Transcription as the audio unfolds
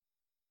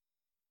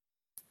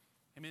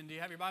Amen. Do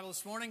you have your Bible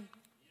this morning?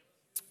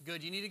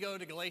 Good. You need to go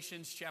to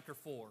Galatians chapter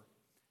 4.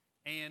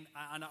 And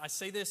I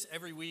say this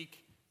every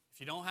week. If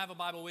you don't have a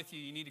Bible with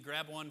you, you need to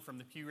grab one from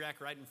the pew rack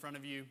right in front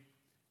of you.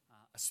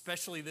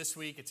 Especially this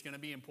week, it's going to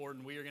be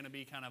important. We are going to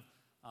be kind of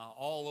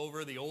all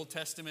over the Old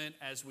Testament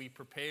as we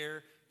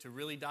prepare to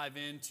really dive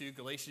into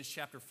Galatians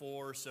chapter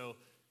 4. So,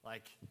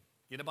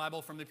 get a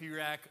Bible from the pew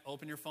rack,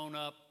 open your phone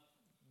up,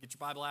 get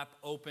your Bible app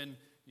open.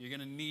 You're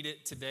going to need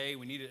it today.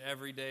 We need it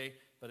every day,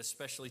 but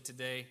especially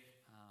today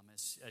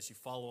as you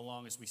follow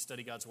along as we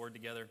study God's Word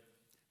together.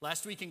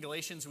 Last week in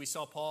Galatians, we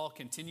saw Paul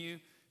continue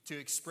to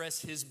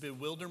express his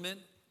bewilderment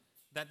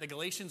that the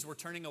Galatians were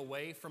turning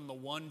away from the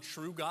one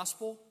true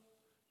gospel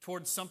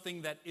towards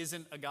something that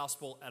isn't a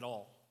gospel at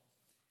all.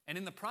 And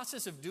in the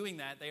process of doing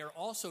that, they are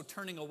also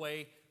turning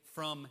away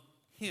from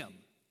him.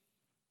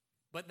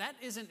 But that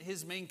isn't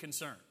his main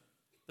concern.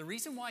 The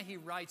reason why he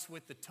writes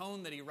with the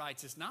tone that he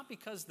writes is not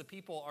because the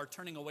people are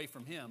turning away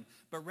from him,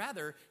 but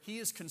rather he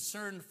is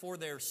concerned for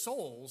their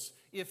souls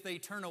if they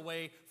turn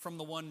away from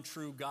the one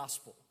true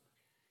gospel.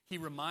 He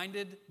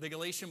reminded the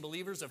Galatian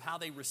believers of how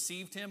they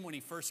received him when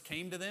he first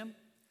came to them,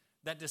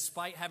 that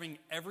despite having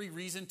every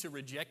reason to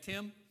reject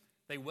him,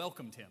 they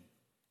welcomed him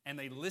and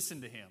they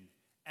listened to him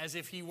as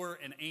if he were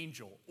an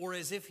angel or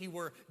as if he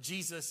were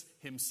Jesus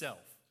himself.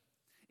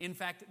 In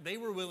fact, they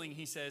were willing,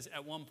 he says,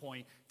 at one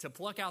point, to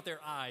pluck out their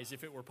eyes,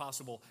 if it were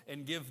possible,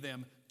 and give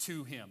them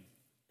to him.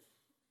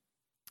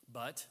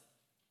 But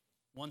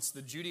once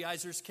the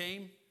Judaizers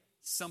came,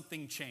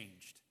 something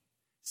changed.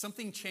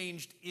 Something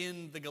changed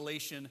in the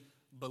Galatian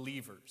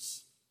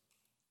believers.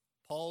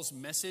 Paul's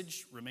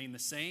message remained the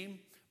same,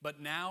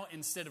 but now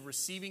instead of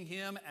receiving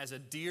him as a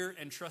dear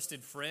and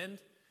trusted friend,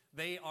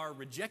 they are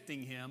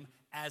rejecting him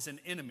as an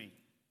enemy.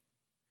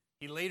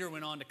 He later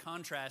went on to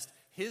contrast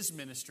his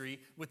ministry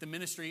with the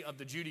ministry of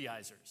the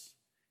Judaizers.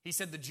 He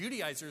said the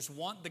Judaizers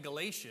want the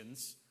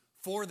Galatians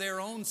for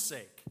their own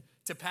sake,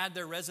 to pad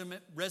their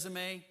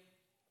resume,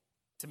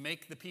 to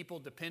make the people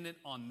dependent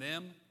on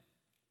them.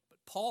 But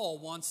Paul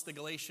wants the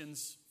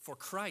Galatians for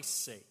Christ's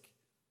sake,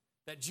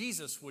 that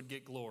Jesus would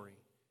get glory,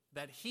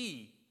 that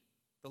he,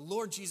 the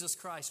Lord Jesus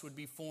Christ, would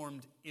be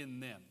formed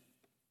in them.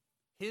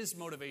 His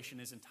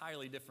motivation is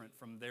entirely different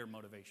from their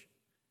motivation,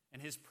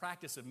 and his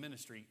practice of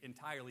ministry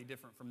entirely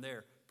different from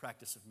their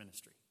practice of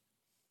ministry.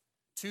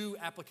 2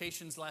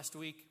 applications last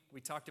week. We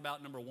talked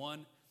about number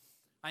 1.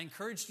 I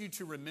encouraged you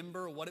to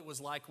remember what it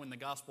was like when the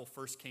gospel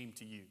first came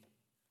to you.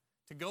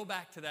 To go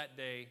back to that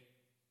day.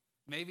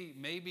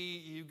 Maybe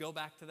you go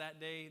back to that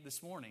day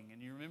this morning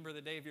and you remember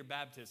the day of your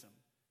baptism.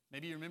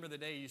 Maybe you remember the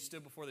day you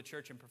stood before the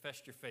church and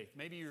professed your faith.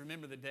 Maybe you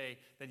remember the day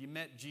that you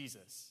met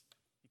Jesus.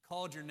 He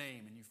called your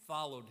name and you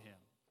followed him.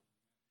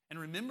 And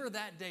remember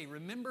that day.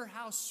 Remember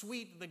how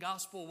sweet the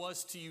gospel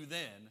was to you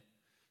then,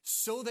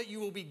 so that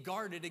you will be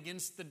guarded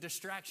against the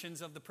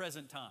distractions of the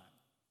present time.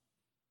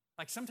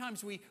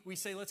 Sometimes we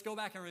say, let's go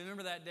back and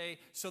remember that day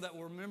so that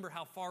we'll remember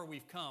how far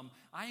we've come.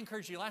 I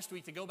encouraged you last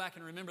week to go back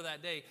and remember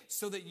that day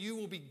so that you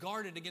will be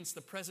guarded against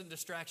the present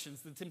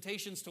distractions. The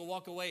temptations to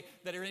walk away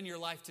that are in your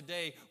life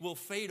today will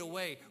fade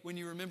away when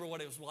you remember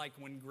what it was like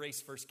when grace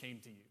first came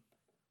to you,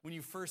 when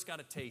you first got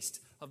a taste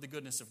of the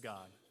goodness of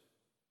God.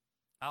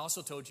 I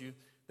also told you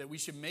that we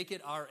should make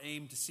it our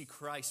aim to see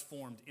Christ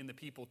formed in the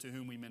people to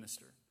whom we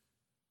minister.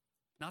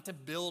 Not to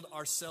build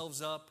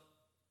ourselves up,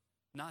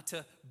 not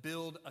to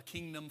build a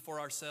kingdom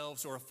for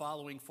ourselves or a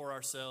following for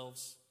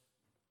ourselves,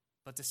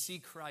 but to see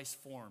Christ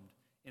formed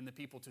in the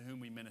people to whom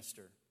we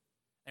minister.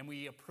 And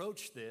we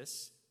approach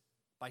this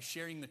by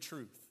sharing the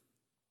truth,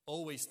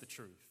 always the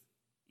truth,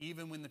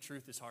 even when the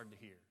truth is hard to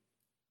hear.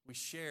 We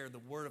share the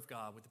Word of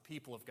God with the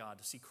people of God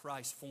to see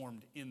Christ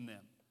formed in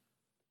them.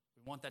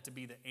 We want that to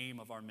be the aim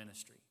of our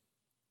ministry.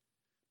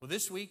 Well,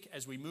 this week,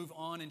 as we move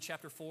on in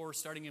chapter 4,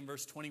 starting in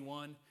verse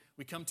 21,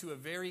 we come to a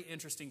very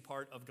interesting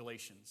part of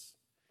Galatians.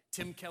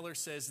 Tim Keller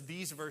says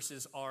these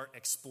verses are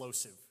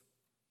explosive.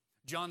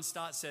 John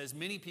Stott says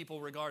many people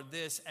regard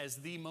this as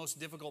the most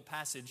difficult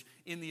passage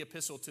in the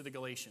epistle to the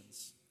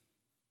Galatians.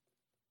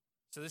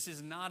 So this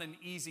is not an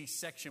easy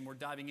section we're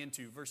diving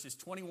into. Verses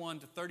 21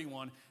 to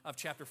 31 of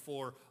chapter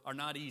 4 are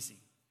not easy.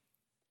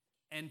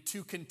 And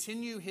to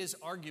continue his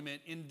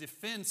argument in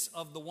defense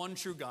of the one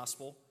true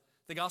gospel,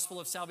 the gospel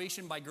of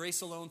salvation by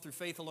grace alone, through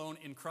faith alone,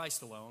 in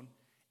Christ alone,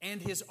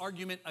 and his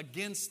argument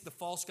against the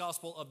false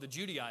gospel of the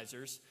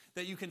Judaizers,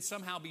 that you can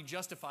somehow be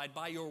justified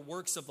by your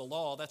works of the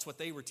law, that's what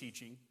they were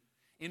teaching.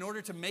 In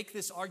order to make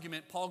this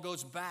argument, Paul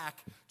goes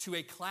back to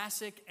a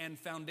classic and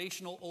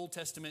foundational Old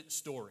Testament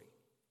story.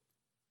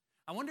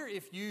 I wonder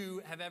if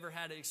you have ever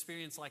had an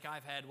experience like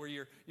I've had where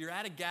you're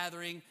at a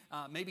gathering,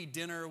 maybe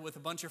dinner with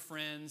a bunch of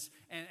friends,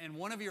 and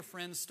one of your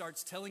friends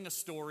starts telling a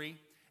story.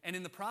 And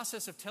in the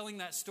process of telling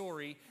that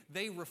story,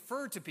 they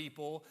refer to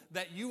people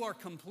that you are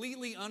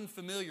completely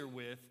unfamiliar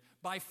with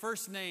by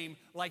first name,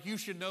 like you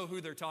should know who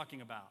they're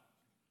talking about.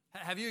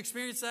 Have you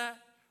experienced that?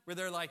 Where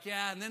they're like,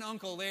 yeah, and then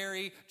Uncle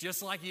Larry,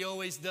 just like he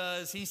always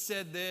does, he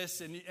said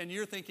this. And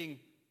you're thinking,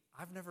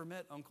 I've never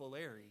met Uncle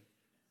Larry.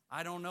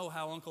 I don't know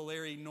how Uncle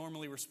Larry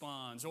normally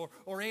responds.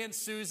 Or Aunt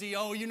Susie,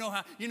 oh, you know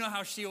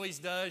how she always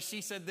does.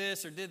 She said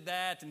this or did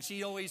that, and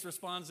she always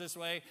responds this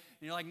way. And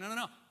you're like,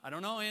 no. I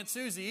don't know Aunt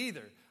Susie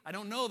either. I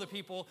don't know the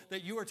people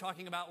that you are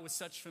talking about with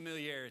such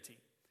familiarity.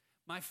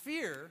 My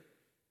fear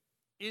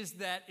is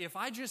that if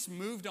I just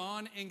moved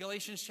on in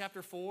Galatians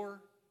chapter 4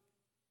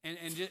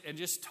 and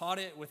just taught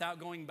it without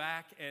going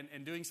back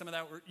and doing some of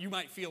that, you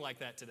might feel like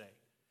that today.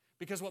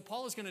 Because what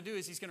Paul is going to do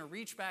is he's going to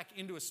reach back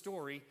into a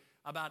story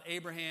about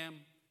Abraham,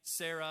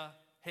 Sarah,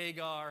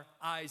 Hagar,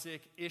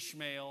 Isaac,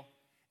 Ishmael.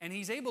 And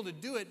he's able to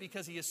do it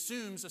because he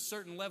assumes a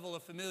certain level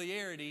of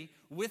familiarity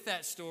with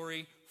that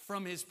story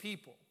from his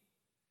people.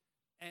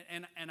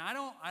 And I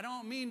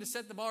don't mean to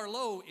set the bar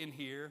low in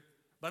here,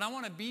 but I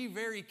want to be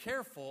very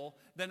careful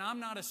that I'm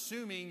not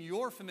assuming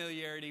your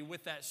familiarity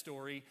with that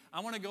story. I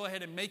want to go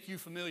ahead and make you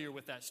familiar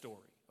with that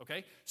story,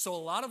 okay? So a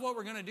lot of what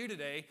we're going to do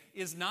today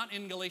is not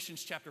in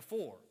Galatians chapter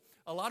 4.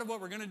 A lot of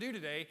what we're going to do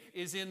today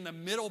is in the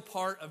middle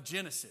part of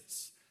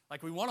Genesis.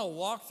 Like, we want to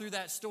walk through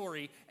that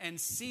story and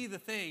see the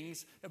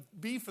things,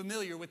 be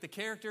familiar with the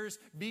characters,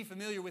 be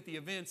familiar with the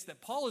events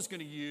that Paul is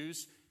going to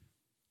use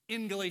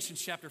in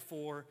Galatians chapter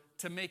 4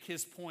 to make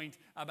his point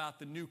about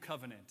the new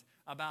covenant,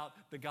 about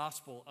the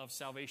gospel of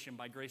salvation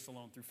by grace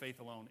alone, through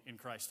faith alone, in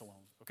Christ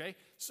alone, okay?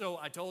 So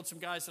I told some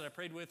guys that I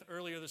prayed with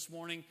earlier this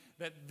morning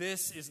that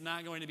this is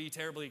not going to be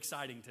terribly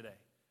exciting today.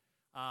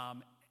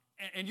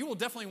 And you will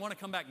definitely want to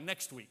come back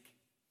next week.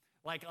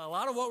 Like, a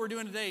lot of what we're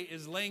doing today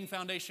is laying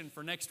foundation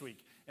for next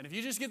week. And if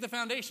you just get the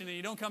foundation and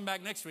you don't come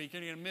back next week,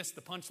 you're going to miss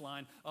the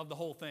punchline of the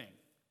whole thing.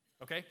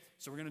 Okay?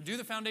 So we're going to do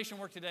the foundation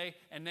work today,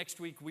 and next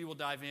week we will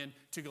dive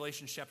into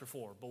Galatians chapter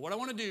 4. But what I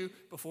want to do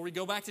before we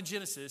go back to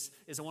Genesis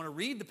is I want to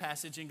read the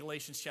passage in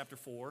Galatians chapter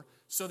 4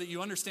 so that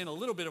you understand a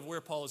little bit of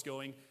where Paul is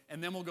going,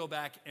 and then we'll go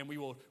back and we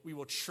will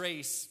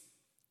trace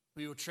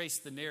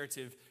the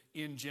narrative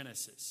in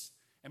Genesis.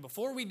 And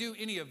before we do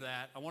any of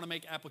that, I want to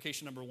make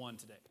application number 1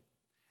 today.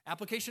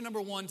 Application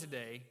number 1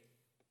 today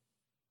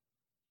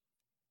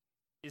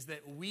is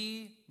that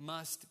we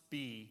must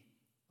be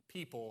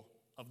people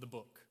of the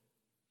book.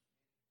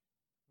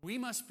 We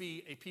must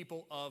be a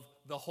people of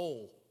the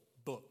whole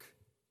book.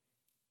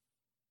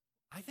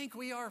 I think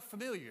we are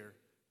familiar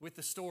with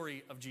the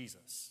story of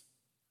Jesus.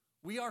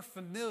 We are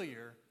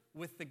familiar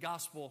with the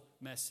gospel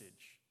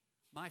message.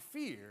 My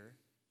fear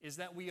is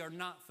that we are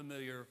not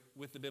familiar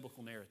with the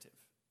biblical narrative,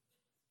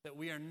 that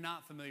we are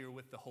not familiar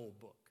with the whole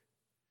book.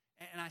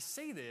 And I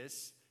say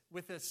this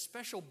with a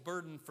special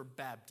burden for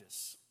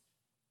Baptists.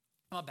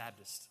 I'm a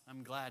Baptist.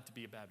 I'm glad to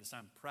be a Baptist.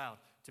 I'm proud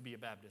to be a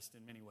Baptist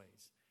in many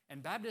ways.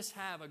 And Baptists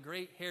have a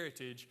great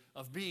heritage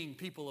of being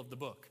people of the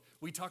book.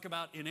 We talk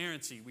about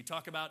inerrancy. We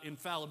talk about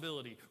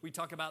infallibility. We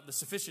talk about the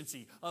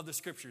sufficiency of the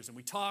Scriptures. And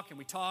we talk and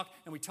we talk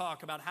and we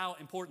talk about how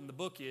important the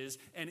book is.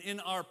 And in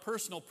our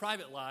personal,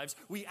 private lives,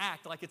 we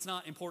act like it's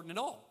not important at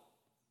all.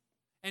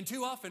 And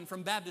too often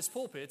from Baptist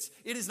pulpits,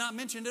 it is not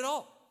mentioned at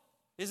all.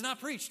 It is not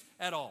preached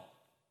at all.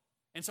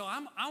 And so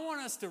I want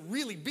us to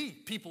really be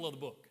people of the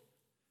book.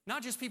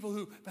 Not just people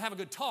who have a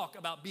good talk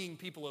about being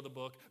people of the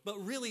book,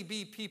 but really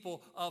be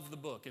people of the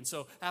book. And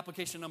so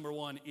application number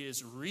 1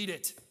 is read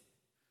it.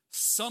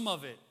 Some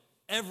of it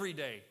every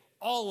day,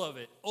 all of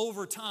it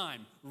over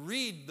time.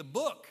 Read the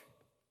book.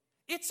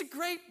 It's a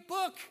great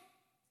book.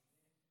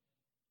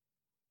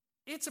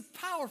 It's a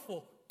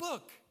powerful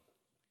book.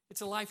 It's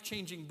a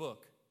life-changing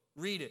book.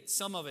 Read it,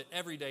 some of it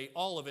every day,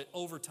 all of it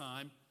over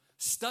time.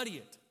 Study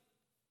it.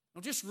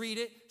 Don't just read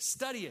it,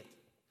 study it.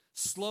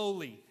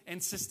 Slowly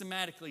and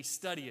systematically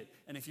study it.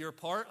 And if you're a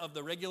part of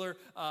the regular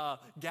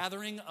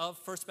gathering of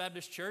First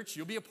Baptist Church,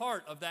 you'll be a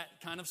part of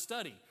that kind of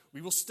study.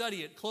 We will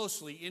study it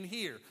closely in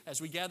here as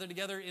we gather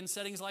together in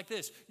settings like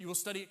this. You will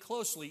study it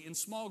closely in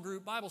small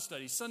group Bible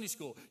studies, Sunday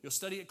school. You'll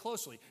study it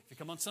closely. If you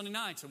come on Sunday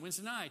nights and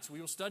Wednesday nights, we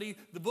will study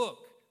the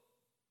book.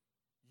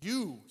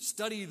 You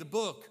study the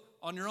book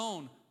on your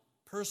own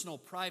personal,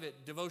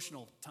 private,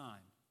 devotional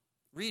time.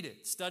 Read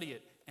it, study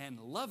it, and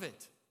love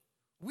it.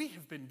 We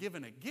have been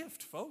given a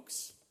gift,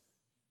 folks.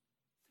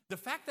 The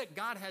fact that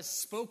God has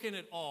spoken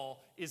it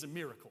all is a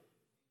miracle.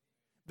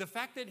 The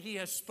fact that He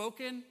has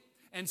spoken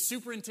and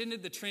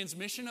superintended the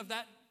transmission of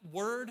that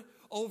word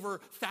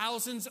over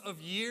thousands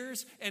of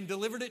years and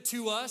delivered it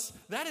to us,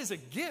 that is a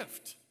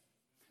gift.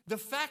 The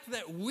fact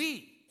that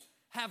we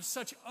have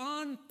such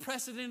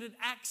unprecedented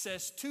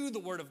access to the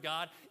Word of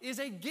God is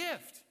a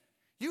gift.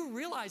 You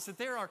realize that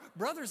there are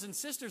brothers and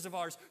sisters of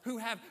ours who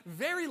have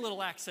very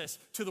little access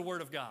to the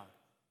Word of God.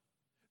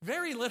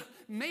 Very little,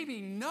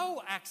 maybe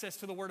no access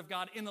to the Word of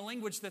God in the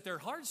language that their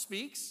heart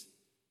speaks.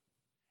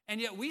 And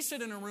yet we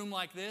sit in a room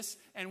like this,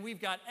 and we've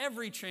got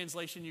every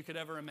translation you could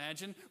ever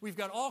imagine. We've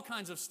got all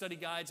kinds of study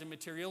guides and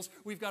materials.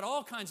 We've got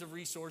all kinds of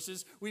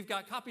resources. We've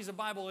got copies of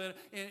Bible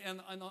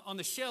on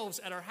the shelves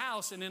at our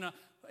house and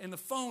in the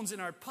phones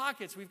in our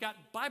pockets. We've got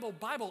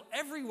Bible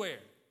everywhere.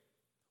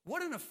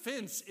 What an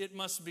offense it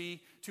must be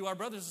to our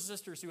brothers and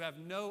sisters who have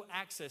no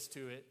access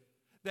to it,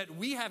 that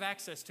we have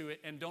access to it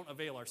and don't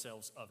avail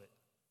ourselves of it.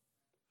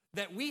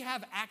 That we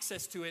have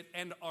access to it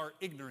and are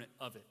ignorant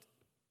of it.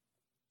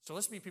 So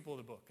let's be people of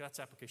the book. That's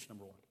application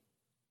number 1.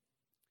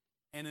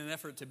 And in an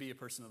effort to be a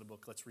person of the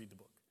book, let's read the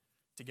book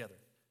together.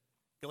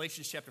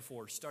 Galatians chapter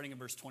 4, starting in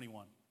verse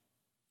 21.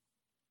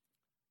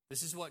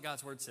 This is what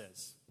God's word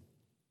says.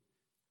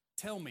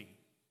 Tell me,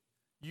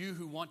 you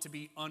who want to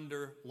be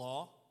under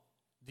law,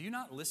 do you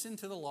not listen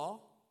to the law?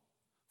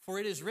 For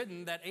it is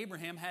written that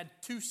Abraham had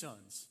 2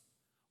 sons,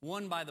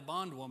 one by the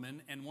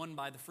bondwoman and one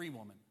by the free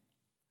woman.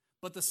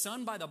 But the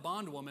son by the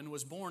bondwoman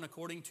was born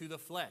according to the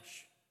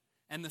flesh,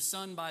 and the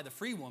son by the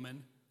free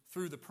woman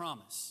through the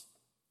promise.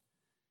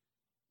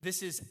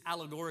 This is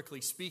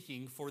allegorically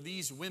speaking, for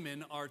these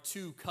women are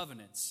 2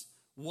 covenants,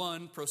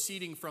 one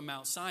proceeding from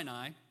Mount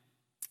Sinai,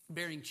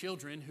 bearing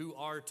children who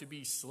are to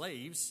be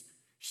slaves.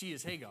 She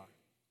is Hagar.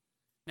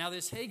 Now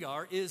this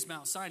Hagar is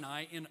Mount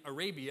Sinai in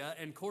Arabia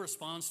and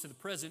corresponds to the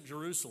present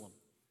Jerusalem,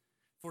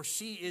 for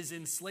she is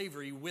in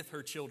slavery with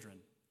her children.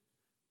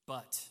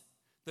 But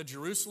the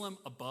Jerusalem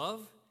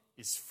above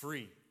is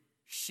free.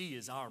 She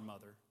is our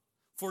mother.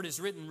 For it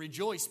is written,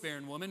 rejoice,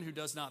 barren woman who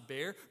does not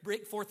bear.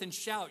 Break forth and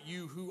shout,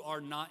 you who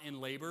are not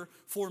in labor.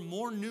 For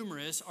more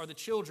numerous are the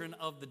children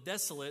of the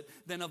desolate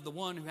than of the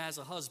one who has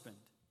a husband.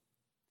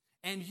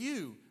 And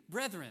you,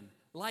 brethren,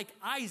 like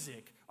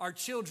Isaac, are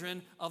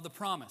children of the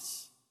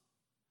promise.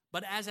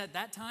 But as at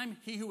that time,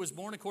 he who was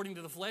born according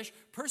to the flesh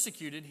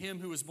persecuted him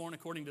who was born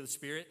according to the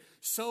Spirit,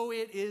 so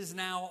it is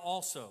now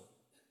also.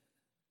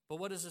 But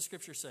what does the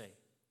scripture say?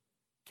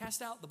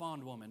 Cast out the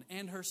bondwoman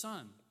and her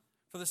son.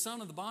 For the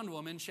son of the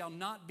bondwoman shall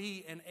not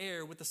be an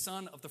heir with the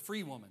son of the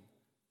free woman.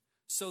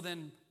 So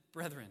then,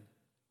 brethren,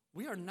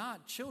 we are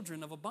not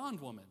children of a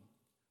bondwoman,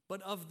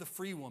 but of the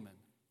free woman.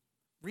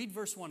 Read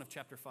verse 1 of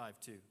chapter 5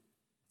 too.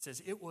 It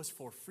says, it was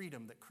for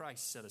freedom that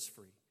Christ set us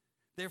free.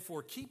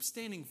 Therefore, keep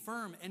standing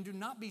firm and do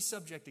not be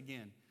subject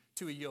again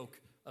to a yoke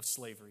of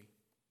slavery.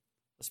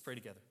 Let's pray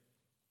together.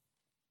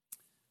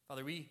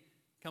 Father, we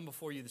come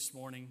before you this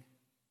morning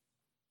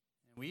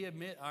and we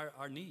admit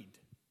our need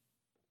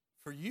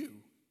for you.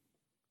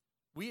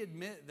 We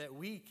admit that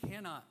we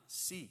cannot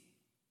see.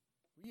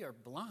 We are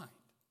blind.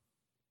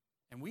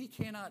 And we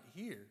cannot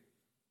hear.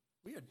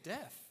 We are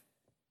deaf.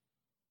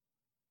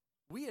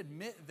 We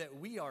admit that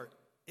we are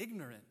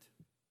ignorant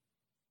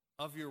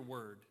of your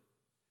word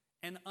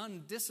and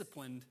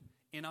undisciplined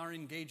in our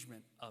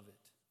engagement of it.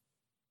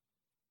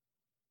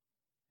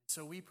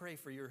 So we pray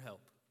for your help,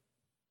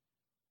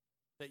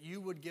 that you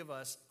would give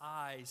us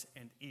eyes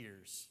and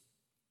ears,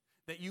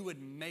 that you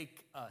would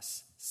make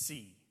us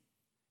see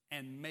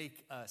and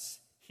make us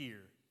hear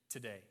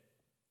today.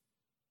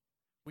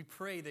 We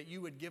pray that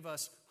you would give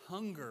us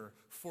hunger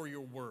for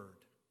your word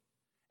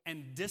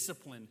and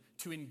discipline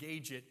to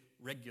engage it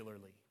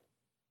regularly.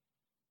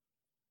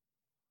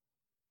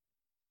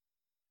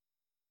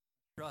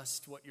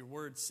 Trust what your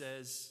word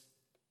says.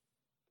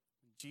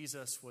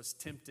 Jesus was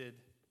tempted.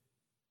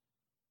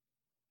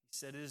 He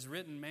said, it is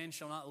written, man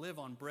shall not live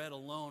on bread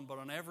alone, but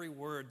on every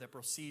word that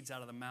proceeds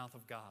out of the mouth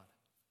of God.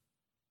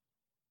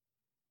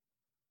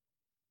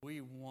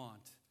 We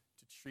want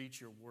to treat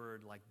your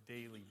word like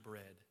daily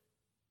bread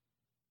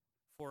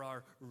for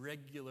our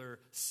regular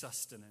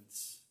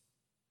sustenance,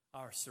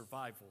 our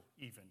survival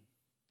even.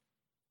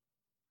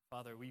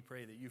 Father, we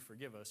pray that you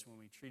forgive us when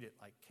we treat it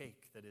like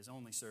cake that is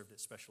only served at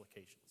special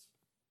occasions.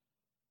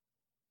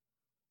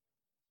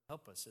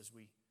 Help us as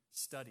we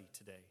study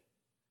today,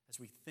 as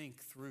we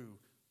think through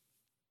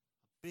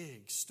a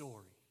big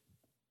story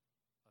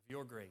of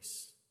your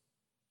grace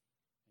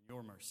and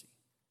your mercy.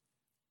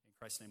 In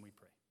Christ's name we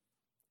pray.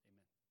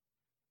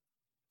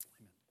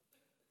 Amen.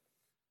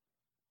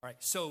 All right,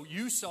 so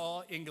you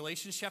saw in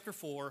Galatians chapter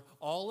 4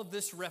 all of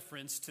this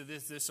reference to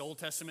this Old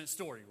Testament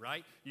story,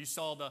 right? You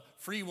saw the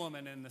free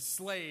woman and the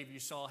slave. You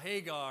saw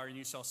Hagar, and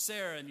you saw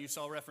Sarah, and you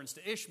saw reference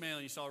to Ishmael,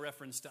 and you saw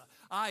reference to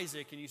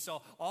Isaac, and you saw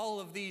all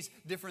of these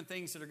different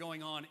things that are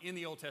going on in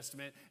the Old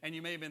Testament, and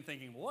you may have been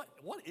thinking, what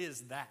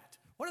is that?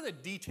 What are the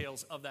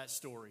details of that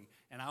story?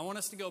 And I want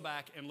us to go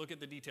back and look at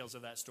the details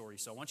of that story.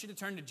 So I want you to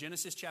turn to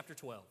Genesis chapter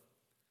 12.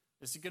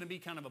 This is going to be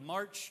kind of a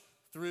march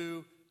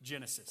through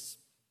Genesis.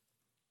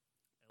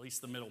 At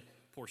least the middle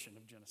portion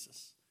of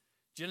Genesis.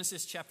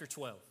 Genesis chapter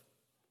 12.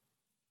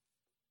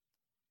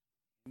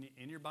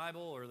 In your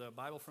Bible or the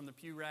Bible from the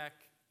pew rack,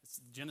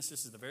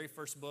 Genesis is the very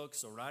first book,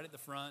 so right at the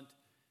front,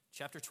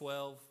 chapter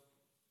 12.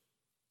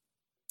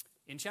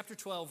 In chapter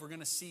 12, we're going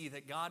to see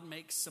that God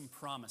makes some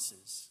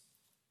promises.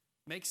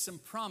 Makes some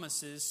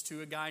promises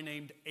to a guy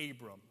named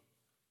Abram,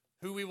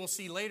 who we will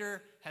see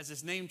later has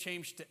his name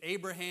changed to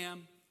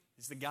Abraham.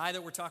 He's the guy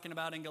that we're talking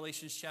about in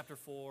Galatians chapter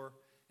 4.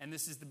 And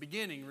this is the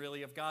beginning,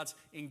 really, of God's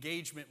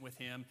engagement with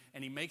him.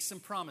 And he makes some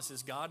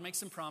promises. God makes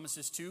some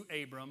promises to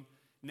Abram,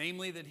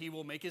 namely that he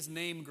will make his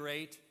name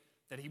great,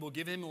 that he will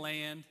give him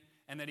land,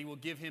 and that he will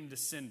give him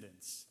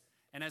descendants.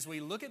 And as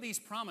we look at these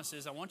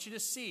promises, I want you to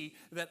see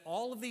that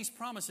all of these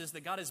promises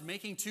that God is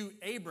making to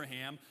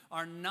Abraham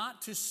are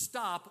not to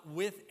stop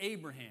with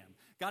Abraham.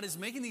 God is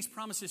making these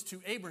promises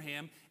to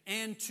Abraham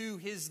and to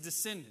his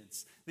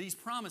descendants. These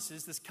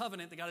promises, this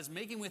covenant that God is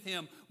making with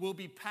him, will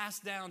be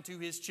passed down to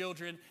his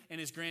children and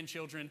his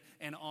grandchildren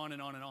and on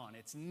and on and on.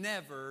 It's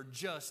never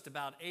just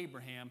about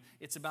Abraham.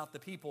 It's about the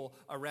people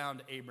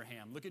around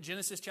Abraham. Look at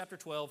Genesis chapter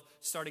 12,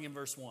 starting in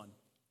verse 1.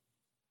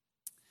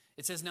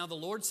 It says, "Now the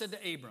Lord said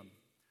to Abram,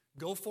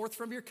 go forth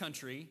from your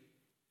country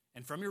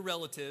and from your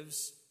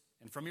relatives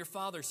and from your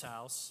father's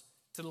house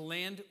to the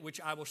land which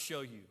I will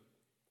show you.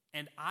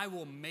 And I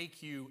will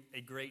make you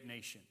a great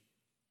nation.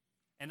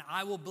 And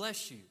I will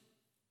bless you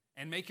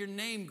and make your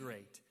name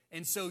great.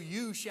 And so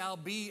you shall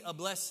be a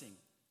blessing.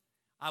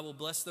 I will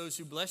bless those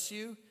who bless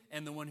you,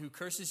 and the one who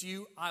curses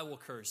you, I will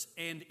curse.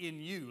 And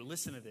in you,"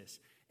 listen to this,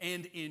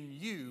 "and in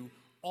you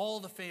all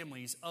the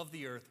families of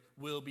the earth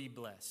will be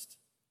blessed."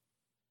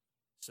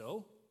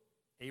 So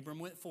Abram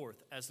went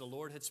forth as the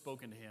Lord had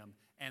spoken to him,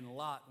 and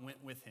Lot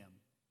went with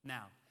him.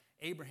 Now,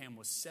 Abraham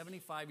was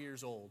 75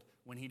 years old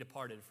when he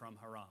departed from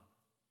Haran.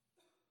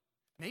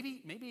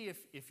 Maybe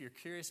if you're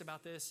curious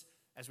about this,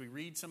 as we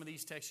read some of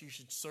these texts, you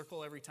should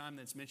circle every time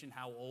that's mentioned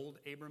how old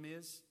Abram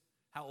is,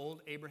 how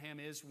old Abraham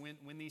is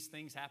when these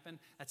things happen.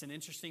 That's an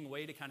interesting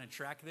way to kind of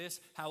track this.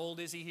 How old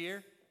is he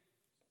here?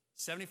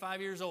 75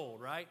 years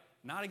old, right?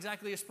 Not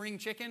exactly a spring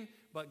chicken,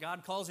 but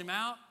God calls him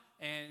out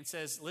and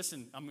says,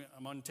 listen, I'm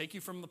going to take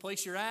you from the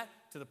place you're at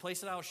to the place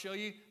that I will show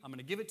you. I'm going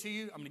to give it to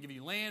you. I'm going to give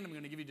you land. I'm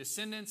going to give you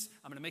descendants.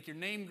 I'm going to make your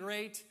name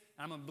great.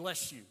 And I'm going to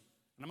bless you.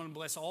 And I'm going to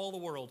bless all the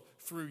world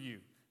through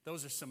you.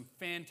 Those are some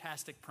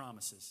fantastic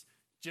promises.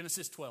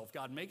 Genesis 12,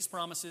 God makes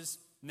promises,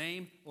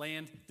 name,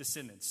 land,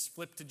 descendants.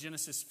 Flip to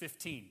Genesis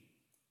 15.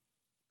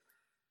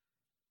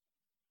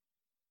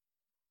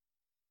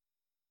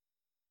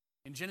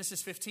 In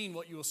Genesis 15,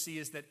 what you will see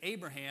is that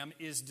Abraham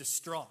is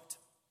distraught.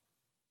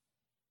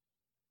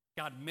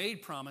 God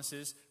made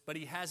promises, but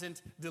he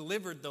hasn't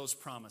delivered those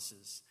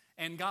promises.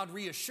 And God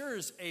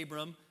reassures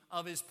Abram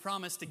of his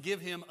promise to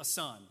give him a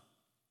son.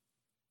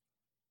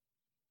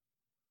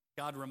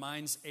 God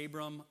reminds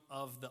Abram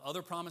of the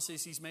other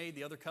promises he's made,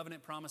 the other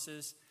covenant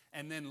promises,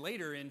 and then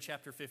later in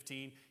chapter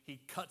 15, he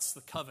cuts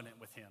the covenant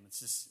with him. It's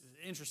this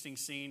interesting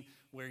scene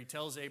where he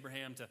tells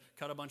Abraham to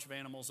cut a bunch of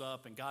animals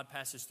up, and God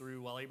passes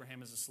through while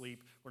Abraham is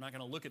asleep. We're not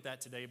going to look at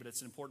that today, but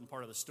it's an important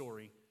part of the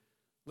story.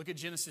 Look at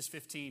Genesis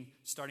 15,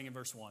 starting in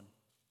verse 1.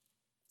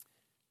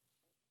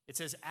 It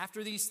says,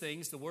 "After these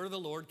things, the word of the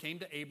Lord came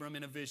to Abram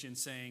in a vision,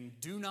 saying,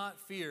 'Do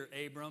not fear,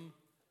 Abram.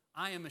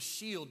 I am a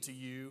shield to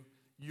you.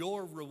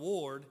 Your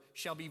reward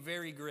shall be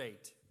very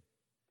great.'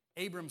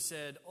 Abram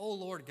said, 'O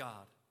Lord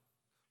God,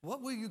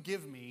 what will you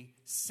give me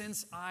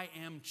since I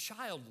am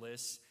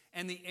childless,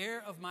 and the heir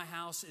of my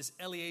house is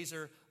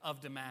Eliezer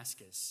of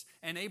Damascus?'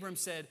 And Abram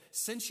said,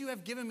 'Since you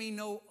have given me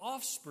no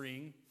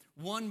offspring,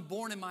 one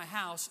born in my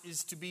house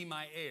is to be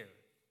my heir.'"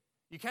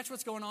 You catch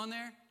what's going on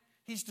there?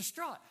 He's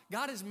distraught.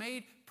 God has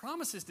made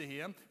promises to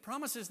him,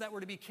 promises that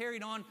were to be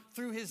carried on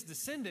through his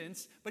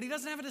descendants, but he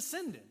doesn't have a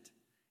descendant.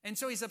 And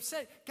so he's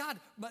upset.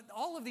 God, but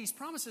all of these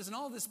promises and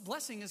all of this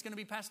blessing is going to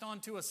be passed on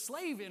to a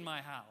slave in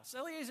my house.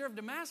 Eliezer of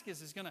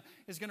Damascus is going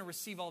to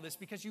receive all this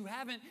because you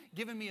haven't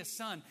given me a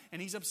son. And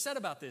he's upset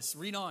about this.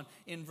 Read on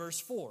in verse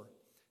 4.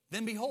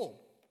 "Then behold,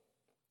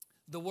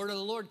 the word of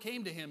the Lord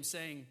came to him,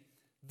 saying,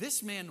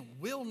 'This man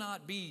will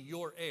not be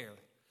your heir,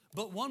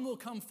 but one will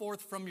come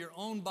forth from your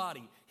own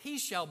body. He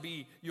shall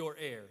be your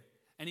heir.'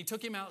 And he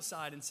took him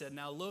outside and said,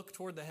 'Now look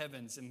toward the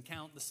heavens and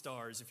count the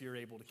stars if you're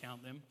able to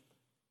count them.'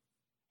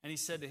 And he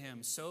said to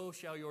him, 'So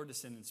shall your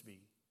descendants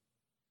be.'"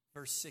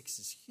 Verse 6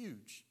 is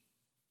huge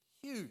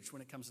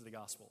when it comes to the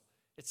gospel.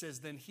 It says,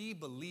 "Then he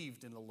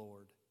believed in the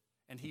Lord,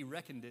 and he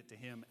reckoned it to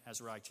him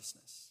as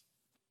righteousness."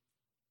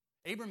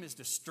 Abram is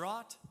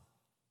distraught,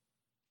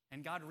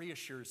 and God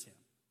reassures him.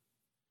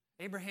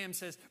 Abraham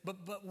says,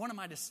 but one of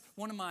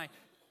my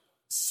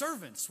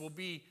servants will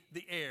be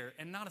the heir,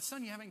 and not a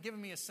son. You haven't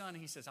given me a son.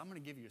 He says, "I'm going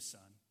to give you a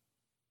son.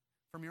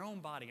 From your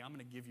own body, I'm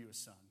going to give you a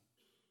son."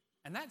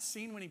 And that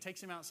scene when he takes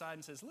him outside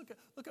and says, look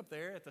up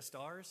there at the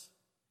stars.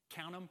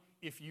 Count them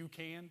if you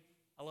can.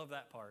 I love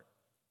that part.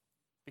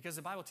 Because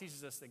the Bible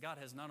teaches us that God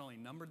has not only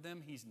numbered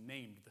them, he's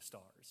named the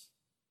stars.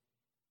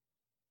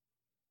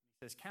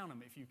 He says, count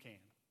them if you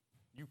can.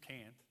 You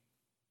can't.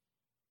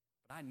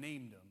 But I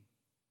named them,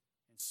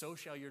 and so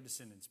shall your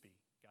descendants be,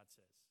 God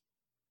says.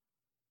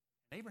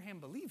 And Abraham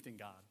believed in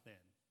God then.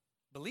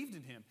 Believed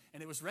in him,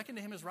 and it was reckoned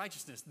to him as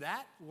righteousness.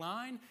 That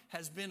line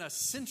has been a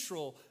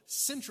central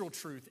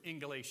truth in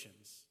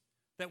Galatians,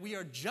 that we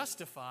are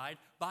justified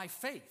by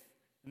faith,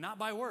 not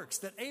by works,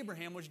 that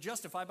Abraham was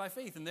justified by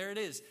faith, and there it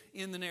is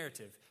in the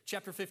narrative.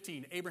 Chapter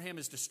 15, Abraham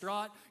is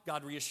distraught.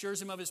 God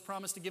reassures him of his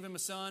promise to give him a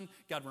son.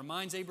 God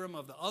reminds Abram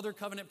of the other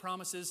covenant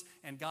promises,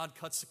 and God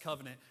cuts the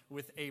covenant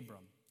with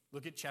Abram.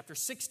 Look at chapter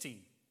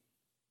 16.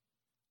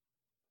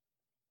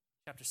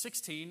 Chapter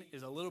 16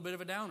 is a little bit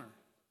of a downer,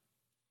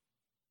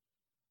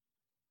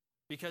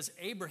 because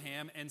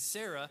Abraham and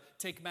Sarah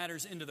take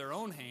matters into their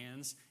own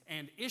hands,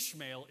 and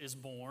Ishmael is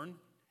born,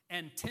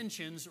 and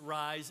tensions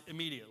rise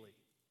immediately.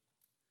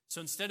 So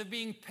instead of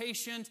being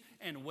patient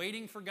and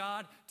waiting for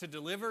God to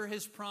deliver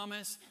his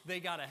promise, they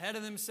got ahead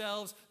of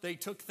themselves. They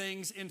took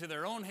things into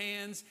their own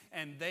hands,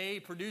 and they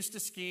produced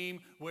a scheme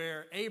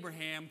where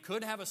Abraham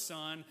could have a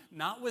son,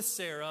 not with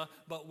Sarah,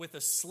 but with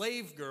a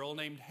slave girl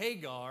named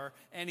Hagar.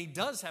 And he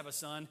does have a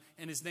son,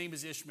 and his name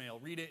is Ishmael.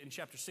 Read it in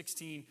chapter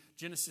 16,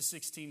 Genesis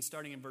 16,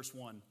 starting in verse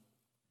 1.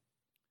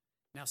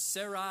 Now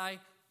Sarai,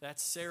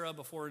 that's Sarah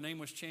before her name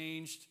was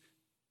changed.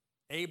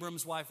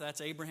 Abram's wife, that's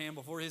Abraham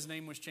before his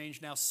name was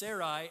changed. Now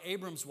Sarai,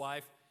 Abram's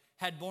wife,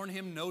 had borne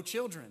him no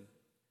children.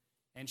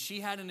 And she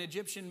had an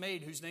Egyptian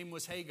maid whose name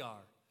was Hagar.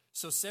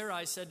 So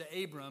Sarai said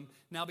to Abram,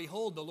 now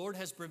behold, the Lord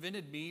has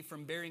prevented me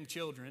from bearing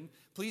children.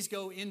 Please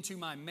go into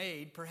my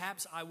maid.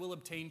 Perhaps I will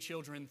obtain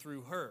children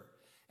through her.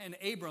 And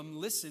Abram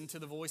listened to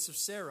the voice of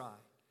Sarai.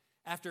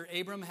 After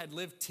Abram had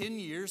lived 10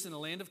 years in the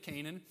land of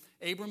Canaan,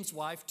 Abram's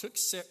wife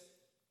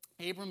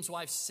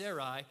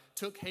Sarai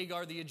took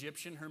Hagar the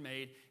Egyptian, her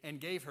maid,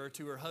 and gave her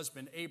to her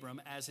husband Abram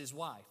as his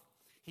wife.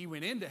 He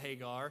went into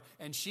Hagar,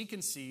 and she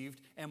conceived,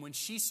 and when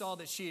she saw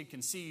that she had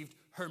conceived,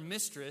 her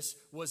mistress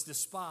was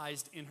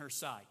despised in her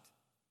sight.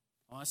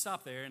 I want to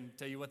stop there and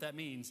tell you what that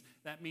means.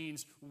 That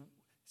means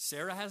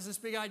Sarah has this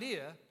big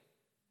idea.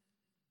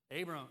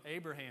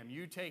 Abraham,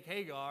 you take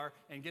Hagar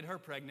and get her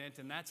pregnant,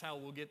 and that's how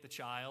we'll get the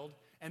child.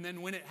 And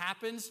then when it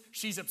happens,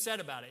 she's upset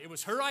about it. It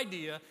was her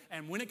idea,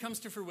 and when it comes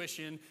to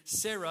fruition,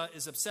 Sarah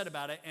is upset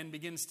about it and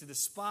begins to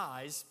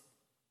despise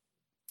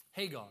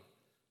Hagar.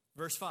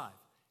 Verse 5,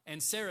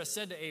 and Sarah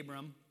said to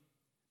Abram,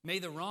 may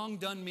the wrong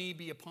done me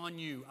be upon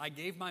you. I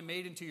gave my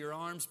maid into your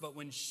arms, but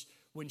when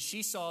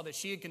she saw that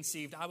she had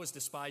conceived, I was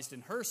despised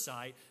in her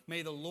sight.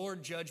 May the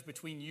Lord judge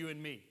between you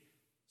and me.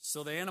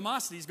 So the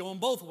animosity is going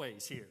both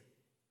ways here.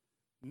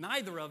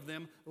 Neither of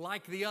them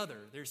like the other.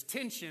 There's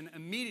tension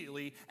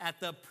immediately at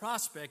the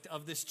prospect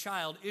of this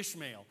child,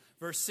 Ishmael.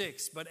 Verse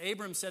 6, but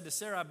Abram said to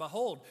Sarai,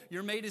 behold,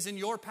 your maid is in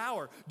your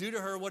power. Do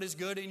to her what is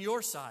good in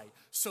your sight.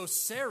 So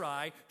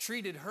Sarai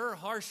treated her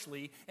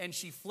harshly, and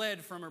she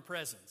fled from her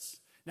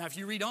presence. Now, if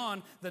you read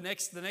on, the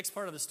next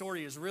part of the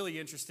story is really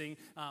interesting,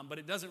 but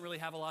it doesn't really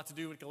have a lot to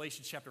do with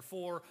Galatians chapter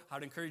 4. I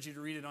would encourage you to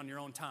read it on your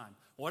own time.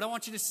 What I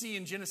want you to see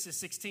in Genesis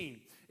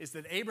 16 is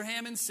that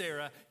Abraham and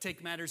Sarah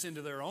take matters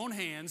into their own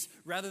hands.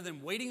 Rather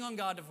than waiting on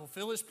God to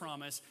fulfill his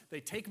promise, they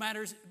take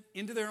matters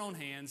into their own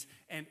hands,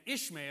 and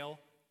Ishmael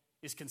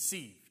is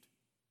conceived.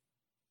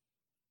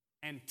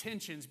 And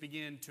tensions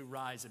begin to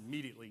rise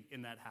immediately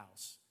in that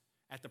house.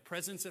 At the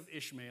presence of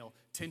Ishmael,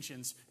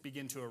 tensions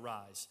begin to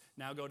arise.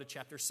 Now go to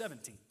chapter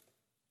 17.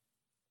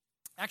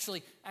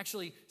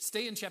 Actually,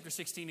 stay in chapter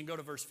 16 and go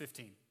to verse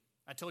 15.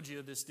 I told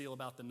you this deal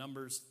about the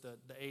numbers,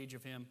 the age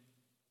of him.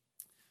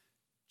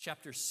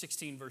 Chapter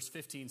 16, verse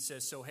 15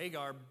 says, so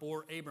Hagar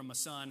bore Abram a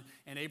son,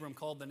 and Abram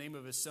called the name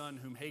of his son,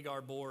 whom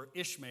Hagar bore,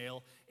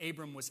 Ishmael.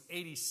 Abram was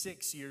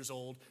 86 years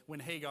old when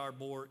Hagar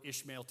bore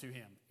Ishmael to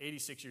him.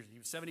 86 years. He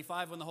was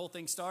 75 when the whole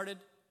thing started.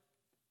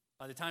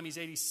 By the time he's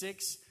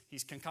 86,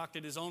 he's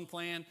concocted his own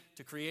plan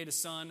to create a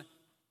son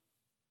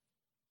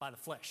by the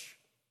flesh.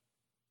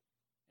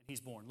 And he's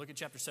born. Look at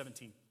chapter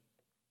 17.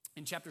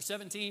 In chapter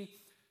 17,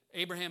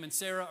 Abraham and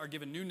Sarah are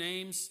given new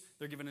names.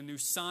 They're given a new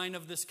sign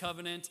of this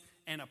covenant.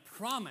 And a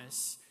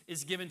promise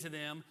is given to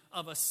them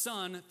of a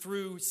son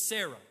through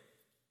Sarah.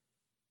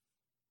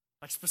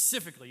 Like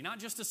specifically, not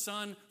just a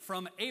son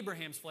from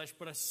Abraham's flesh,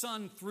 but a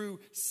son through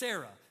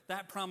Sarah.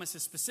 That promise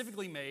is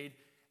specifically made.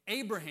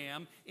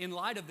 Abraham, in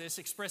light of this,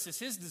 expresses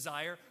his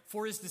desire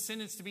for his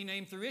descendants to be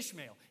named through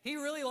Ishmael. He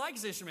really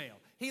likes Ishmael.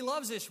 He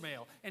loves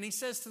Ishmael. And he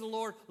says to the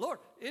Lord, Lord,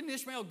 isn't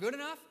Ishmael good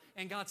enough?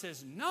 And God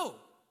says, no.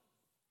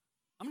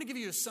 I'm going to give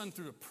you a son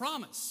through a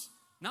promise,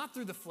 not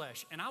through the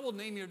flesh. And I will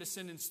name your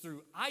descendants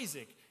through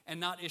Isaac and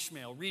not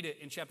Ishmael. Read it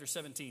in chapter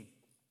 17,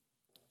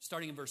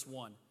 starting in verse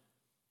 1.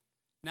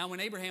 Now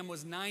when Abraham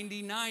was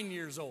 99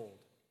 years old,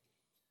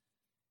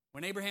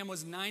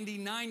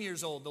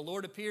 the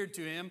Lord appeared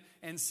to him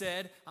and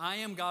said, I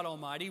am God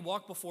Almighty.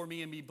 Walk before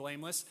me and be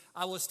blameless.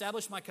 I will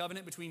establish my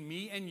covenant between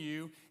me and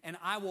you, and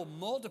I will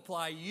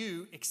multiply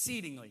you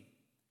exceedingly.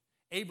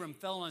 Abram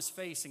fell on his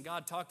face, and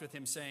God talked with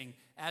him, saying,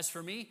 as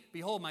for me,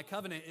 behold, my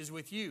covenant is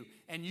with you,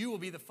 and you will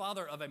be the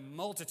father of a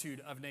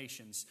multitude of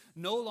nations.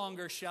 No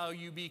longer shall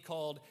you be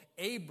called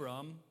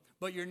Abram,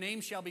 but your name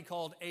shall be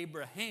called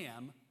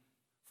Abraham,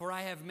 for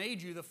I have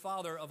made you the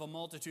father of a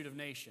multitude of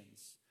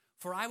nations.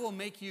 For I will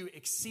make you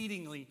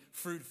exceedingly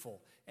fruitful,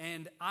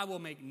 and I will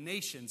make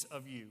nations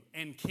of you,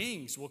 and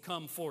kings will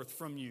come forth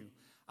from you.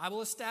 I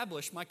will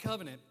establish my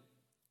covenant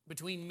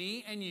between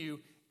me and you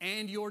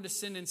and your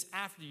descendants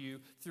after you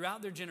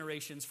throughout their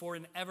generations for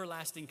an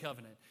everlasting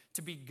covenant.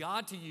 To be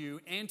God to you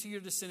and to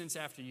your descendants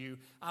after you,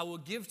 I will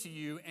give to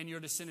you and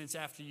your descendants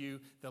after you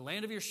the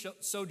land of your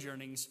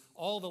sojournings,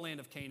 all the land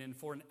of Canaan,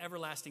 for an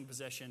everlasting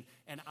possession,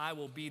 and I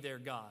will be their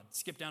God.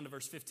 Skip down to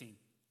verse 15.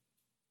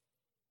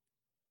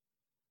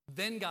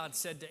 Then God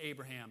said to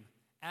Abraham,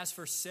 as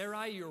for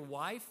Sarai, your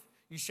wife,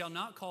 you shall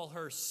not call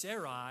her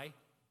Sarai,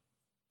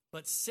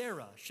 but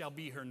Sarah shall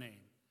be her name.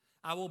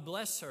 I will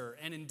bless her,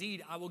 and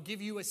indeed I will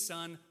give you a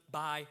son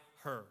by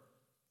her.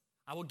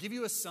 I will give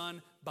you a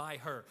son by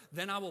her.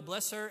 Then I will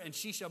bless her, and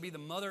she shall be the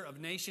mother of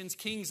nations.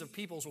 Kings of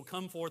peoples will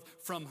come forth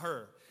from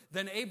her.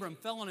 Then Abram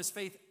fell on his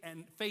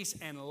face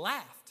and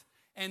laughed,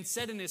 and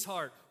said in his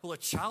heart, will a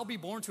child be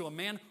born to a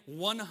man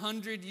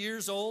 100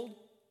 years old?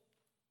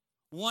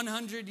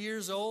 100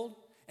 years old?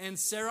 And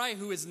Sarai,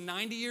 who is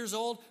 90 years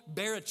old,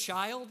 bear a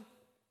child?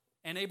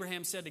 And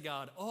Abraham said to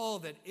God, oh,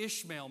 that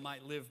Ishmael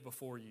might live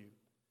before you.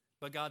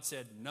 But God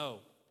said, no.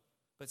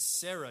 But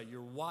Sarah,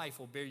 your wife,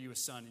 will bear you a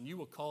son, and you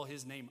will call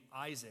his name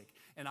Isaac.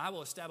 And I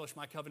will establish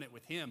my covenant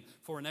with him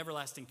for an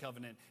everlasting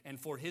covenant, and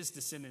for his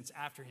descendants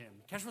after him.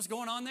 Catch what's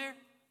going on there?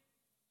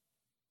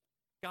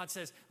 God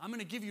says, I'm going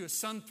to give you a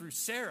son through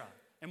Sarah.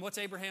 And what's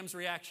Abraham's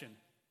reaction?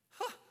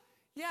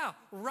 Yeah,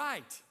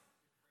 right.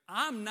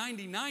 I'm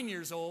 99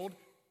 years old,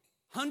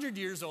 100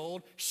 years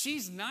old.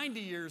 She's 90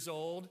 years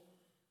old.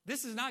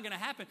 This is not going to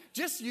happen.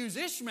 Just use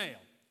Ishmael.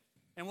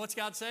 And what's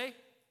God say?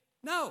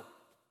 No.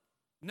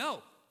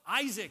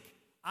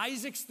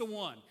 Isaac's the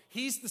one.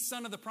 He's the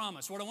son of the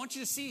promise. What I want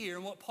you to see here,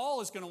 and what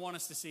Paul is going to want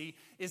us to see,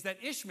 is that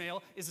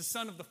Ishmael is a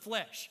son of the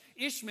flesh.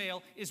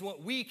 Ishmael is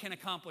what we can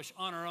accomplish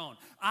on our own.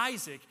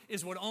 Isaac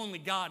is what only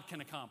God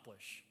can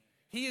accomplish.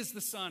 He is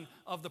the son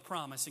of the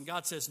promise. And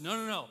God says,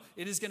 no.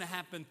 It is going to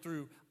happen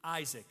through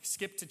Isaac.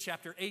 Skip to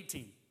chapter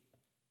 18.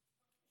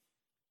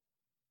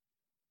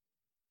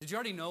 Did you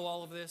already know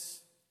all of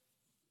this?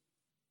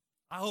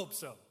 I hope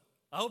so.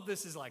 I hope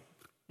this is like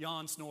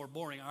yawn, snore,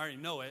 boring. I already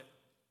know it.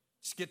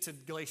 Just get to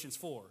Galatians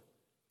 4.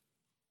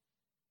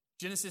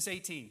 Genesis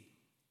 18.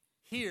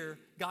 Here,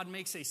 God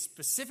makes a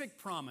specific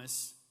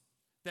promise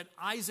that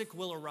Isaac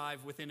will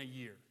arrive within a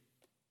year.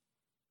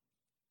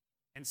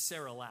 And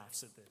Sarah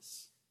laughs at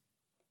this.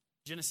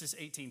 Genesis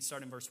 18,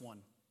 starting verse 1.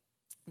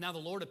 Now the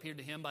Lord appeared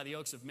to him by the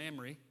oaks of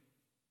Mamre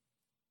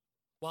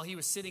while he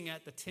was sitting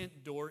at the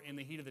tent door in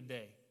the heat of the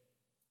day.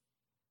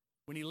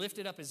 When he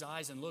lifted up his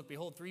eyes and looked,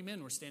 behold, 3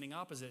 men were standing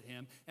opposite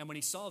him. And when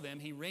he saw them,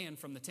 he ran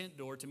from the tent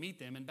door to meet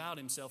them and bowed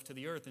himself to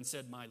the earth and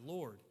said, my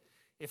Lord,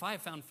 if I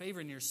have found favor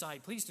in your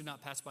sight, please do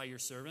not pass by your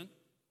servant.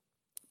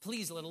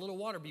 Please let a little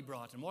water be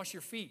brought and wash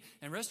your feet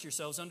and rest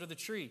yourselves under the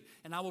tree.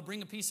 And I will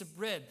bring a piece of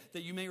bread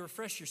that you may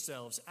refresh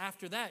yourselves.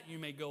 After that you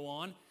may go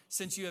on,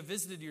 since you have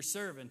visited your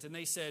servant. And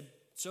they said,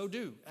 so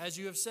do, as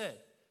you have said.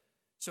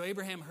 So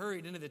Abraham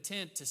hurried into the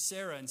tent to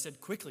Sarah and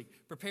said, quickly,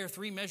 prepare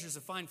 3 measures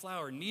of fine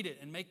flour, knead it,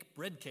 and make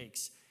bread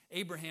cakes.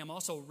 Abraham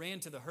also ran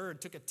to the herd,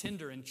 took a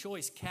tender and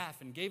choice calf,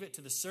 and gave it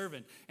to the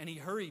servant, and he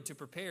hurried to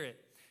prepare it.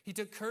 He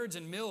took curds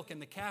and milk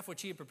and the calf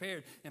which he had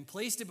prepared, and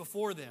placed it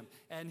before them,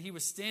 and he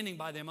was standing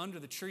by them under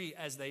the tree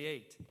as they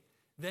ate.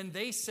 Then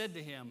they said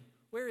to him,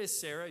 where is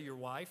Sarah, your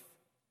wife?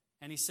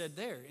 And he said,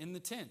 there, in the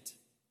tent.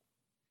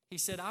 He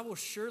said, I will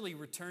surely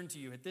return to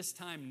you at this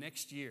time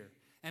next year.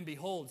 And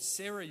behold,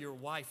 Sarah, your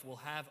wife, will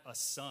have a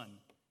son.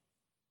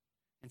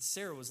 And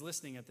Sarah was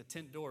listening at the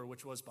tent door,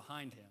 which was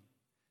behind him.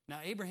 Now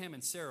Abraham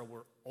and Sarah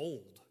were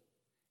old,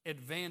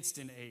 advanced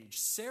in age.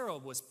 Sarah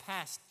was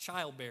past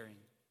childbearing.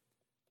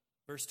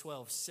 Verse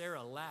 12,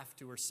 Sarah laughed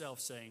to herself,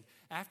 saying,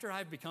 after I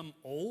have become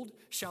old,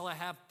 shall I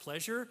have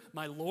pleasure,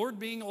 my Lord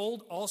being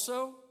old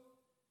also?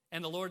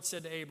 And the Lord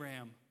said to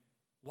Abraham,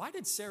 why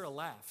did Sarah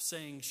laugh,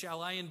 saying,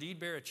 shall I indeed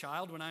bear a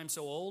child when I am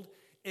so old?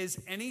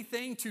 Is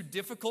anything too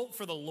difficult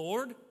for the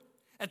Lord?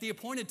 At the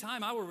appointed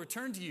time, I will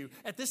return to you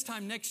at this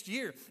time next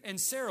year, and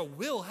Sarah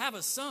will have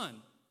a son.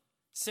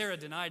 Sarah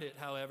denied it,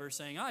 however,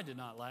 saying, I did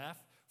not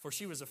laugh, for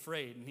she was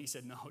afraid. And he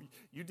said, no,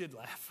 you did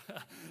laugh.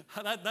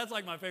 That's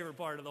like my favorite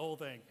part of the whole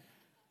thing.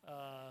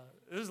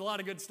 There's a lot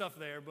of good stuff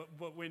there,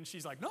 but when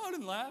she's like, no, I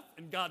didn't laugh,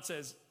 and God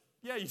says,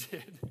 yeah, you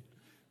did.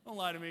 Don't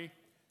lie to me.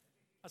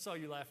 I saw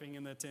you laughing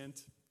in the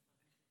tent.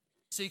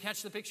 So you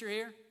catch the picture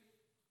here?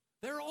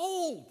 They're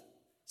old.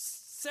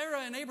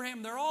 Sarah and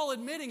Abraham, they're all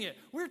admitting it.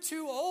 We're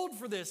too old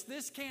for this.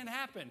 This can't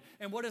happen.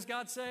 And what does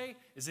God say?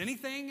 Is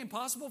anything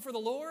impossible for the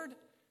Lord?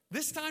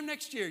 This time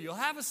next year, you'll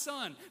have a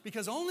son,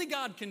 because only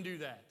God can do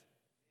that.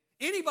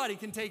 Anybody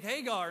can take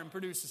Hagar and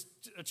produce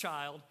a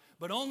child,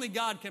 but only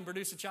God can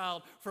produce a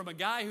child from a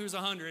guy who's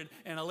 100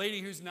 and a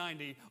lady who's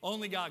 90.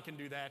 Only God can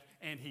do that,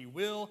 and he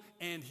will,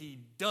 and he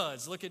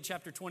does. Look at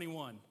chapter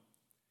 21.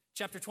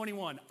 Chapter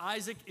 21,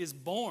 Isaac is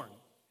born,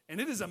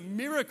 and it is a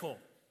miracle.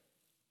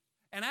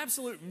 An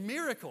absolute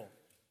miracle.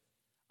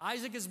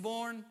 Isaac is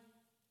born.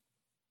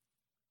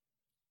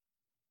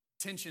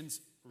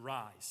 Tensions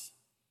rise.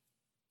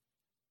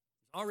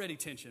 There's already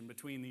tension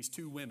between these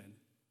 2 women.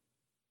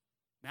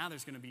 Now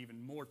there's going to be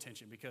even more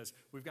tension because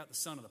we've got the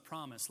son of the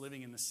promise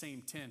living in the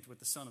same tent with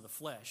the son of the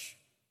flesh.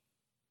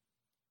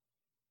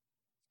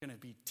 It's going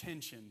to be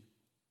tension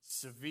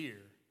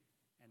severe.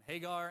 And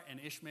Hagar and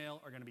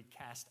Ishmael are going to be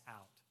cast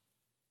out.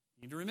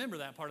 You need to remember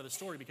that part of the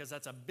story because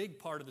that's a big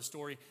part of the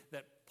story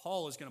that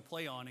Paul is going to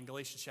play on in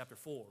Galatians chapter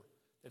 4.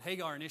 That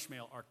Hagar and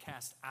Ishmael are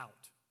cast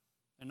out.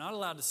 They're not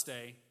allowed to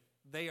stay.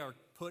 They are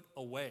put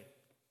away.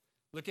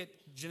 Look at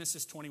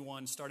Genesis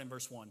 21, start in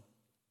verse 1.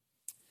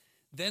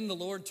 Then the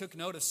Lord took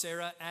note of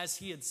Sarah as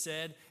he had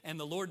said, and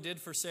the Lord did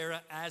for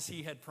Sarah as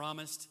he had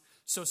promised.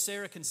 So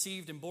Sarah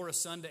conceived and bore a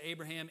son to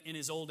Abraham in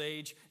his old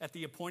age, at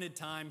the appointed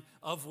time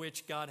of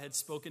which God had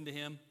spoken to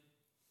him.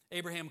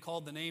 Abraham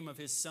called the name of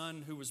his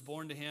son who was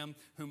born to him,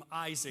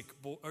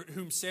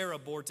 whom Sarah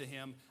bore to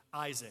him,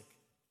 Isaac.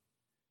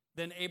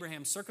 Then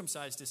Abraham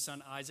circumcised his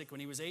son Isaac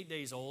when he was 8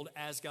 days old,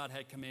 as God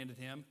had commanded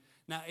him.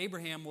 Now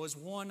Abraham was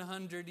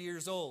 100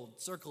 years old.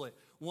 Circle it.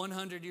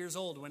 100 years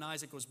old when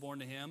Isaac was born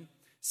to him.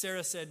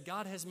 Sarah said,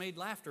 God has made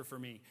laughter for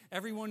me.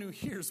 Everyone who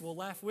hears will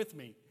laugh with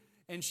me.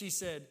 And she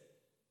said,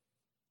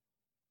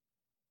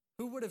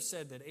 who would have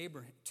said that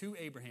to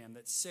Abraham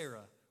that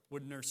Sarah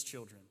would nurse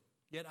children?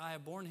 Yet I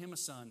have borne him a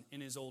son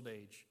in his old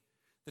age.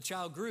 The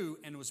child grew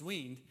and was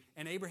weaned,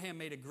 and Abraham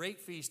made a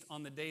great feast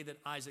on the day that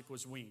Isaac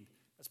was weaned.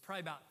 That's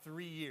probably about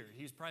 3 years.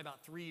 He was probably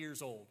about 3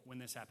 years old when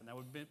this happened. That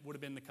would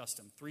have been the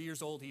custom. 3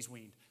 years old, he's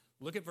weaned.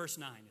 Look at verse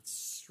 9.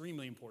 It's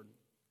extremely important.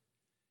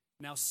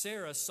 Now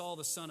Sarah saw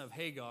the son of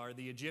Hagar,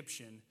 the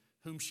Egyptian,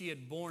 whom she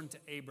had borne to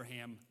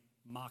Abraham,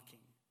 mocking.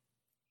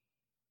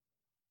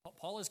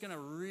 Paul is going to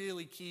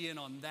really key in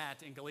on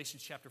that in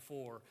Galatians chapter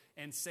 4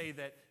 and say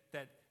that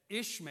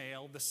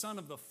Ishmael, the son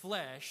of the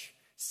flesh,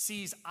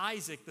 sees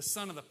Isaac, the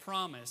son of the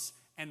promise,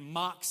 and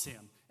mocks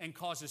him and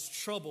causes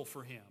trouble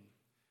for him.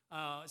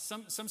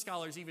 Some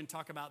scholars even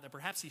talk about that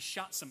perhaps he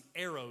shot some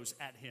arrows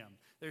at him.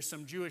 There's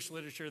some Jewish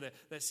literature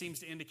that seems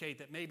to indicate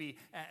that maybe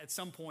at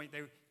some point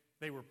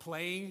they were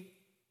playing,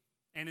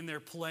 and in their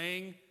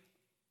playing,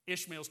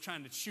 Ishmael's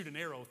trying to shoot an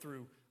arrow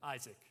through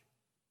Isaac.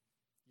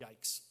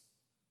 Yikes.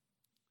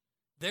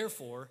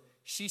 Therefore,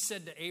 she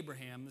said to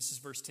Abraham, this is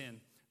verse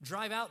 10,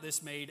 drive out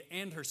this maid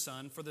and her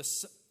son, for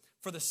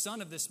the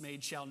son of this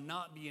maid shall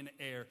not be an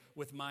heir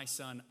with my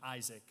son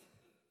Isaac.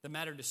 The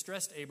matter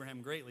distressed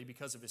Abraham greatly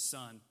because of his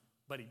son,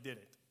 but he did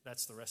it.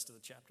 That's the rest of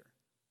the chapter.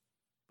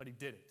 But he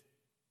did it.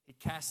 He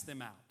cast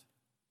them out.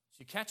 So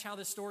you catch how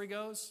this story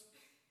goes?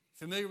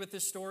 Familiar with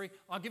this story?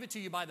 I'll give it to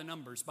you by the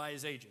numbers, by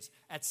his ages.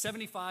 At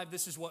 75,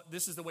 this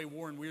is the way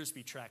Warren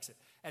Wiersbe tracks it.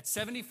 At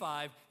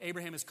 75,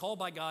 Abraham is called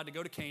by God to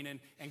go to Canaan,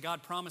 and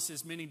God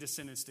promises many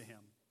descendants to him.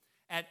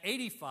 At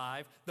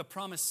 85, the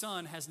promised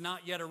son has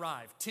not yet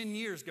arrived. 10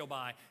 years go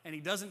by, and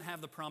he doesn't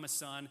have the promised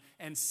son,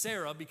 and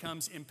Sarah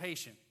becomes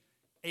impatient.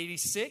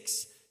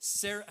 86,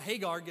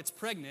 Hagar gets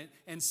pregnant,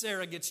 and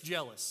Sarah gets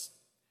jealous.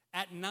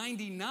 At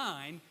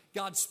 99,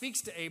 God speaks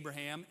to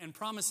Abraham and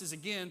promises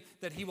again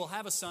that he will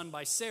have a son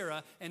by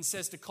Sarah and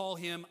says to call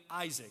him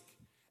Isaac.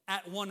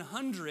 At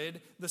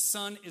 100, the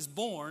son is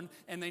born,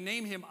 and they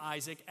name him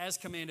Isaac as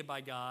commanded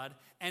by God.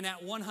 And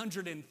at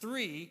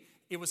 103,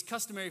 it was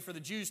customary for the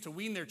Jews to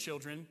wean their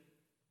children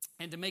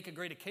and to make a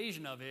great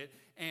occasion of it.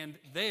 And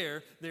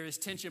there is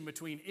tension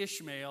between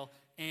Ishmael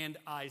and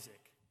Isaac.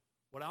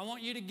 What I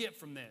want you to get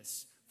from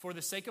this, for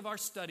the sake of our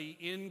study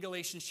in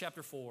Galatians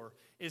chapter 4,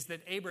 is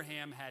that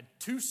Abraham had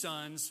 2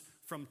 sons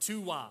from 2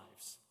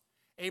 wives.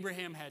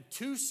 Abraham had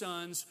 2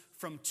 sons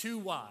from 2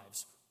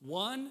 wives.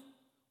 One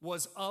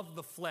was of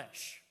the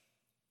flesh,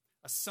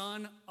 a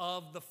son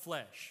of the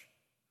flesh.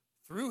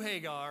 Through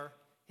Hagar,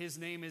 his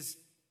name is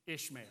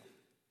Ishmael.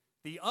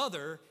 The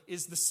other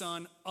is the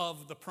son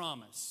of the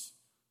promise.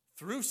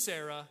 Through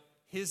Sarah,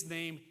 his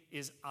name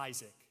is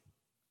Isaac.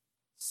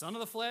 Son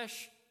of the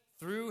flesh,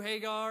 through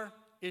Hagar,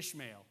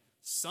 Ishmael.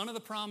 Son of the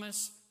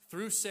promise,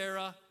 through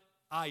Sarah,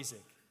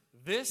 Isaac.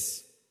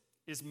 This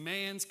is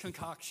man's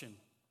concoction,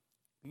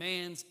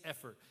 man's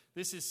effort.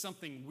 This is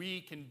something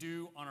we can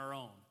do on our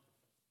own.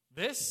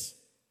 This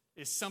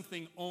is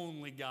something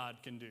only God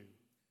can do.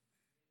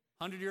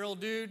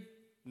 100-year-old dude,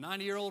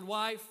 90-year-old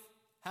wife,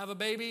 have a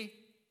baby.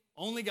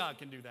 Only God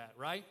can do that,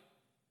 right?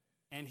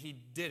 And he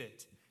did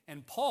it.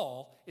 And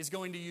Paul is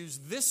going to use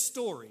this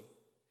story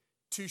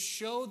to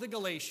show the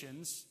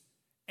Galatians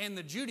and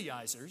the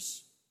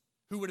Judaizers,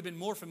 who would have been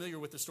more familiar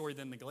with the story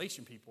than the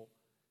Galatian people,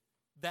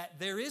 that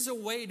there is a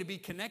way to be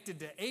connected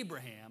to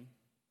Abraham,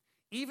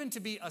 even to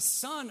be a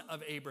son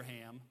of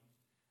Abraham,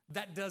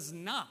 that does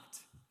not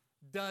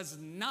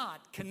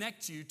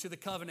connect you to the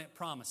covenant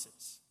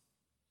promises.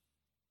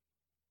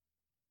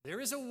 There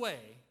is a way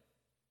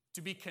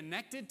to be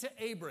connected to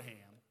Abraham,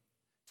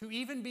 to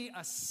even be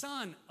a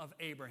son of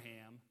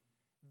Abraham,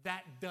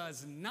 that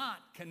does not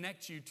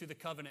connect you to the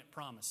covenant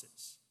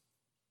promises.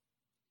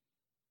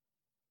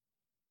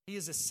 He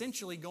is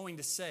essentially going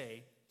to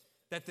say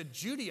that the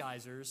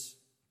Judaizers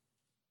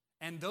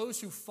and those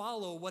who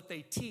follow what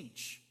they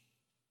teach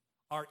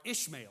are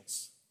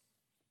Ishmaels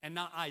and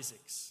not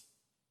Isaacs.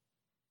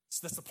 So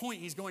that's the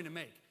point he's going to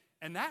make.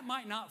 And that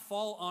might not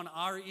fall on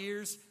our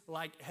ears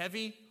like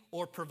heavy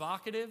or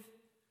provocative,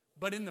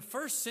 but in the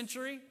first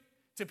century,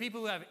 to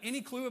people who have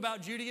any clue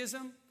about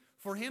Judaism,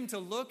 for him to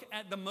look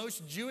at the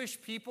most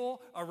Jewish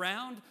people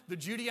around, the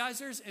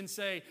Judaizers, and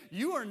say,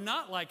 you are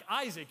not like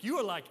Isaac, you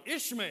are like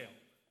Ishmael.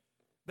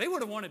 They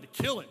would have wanted to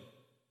kill him.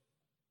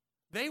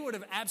 They would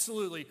have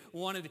absolutely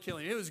wanted to kill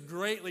him. It was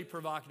greatly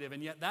provocative,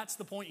 and yet that's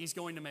the point he's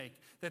going to make,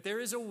 that there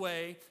is a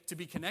way to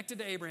be connected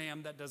to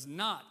Abraham that does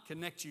not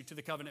connect you to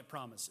the covenant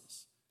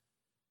promises.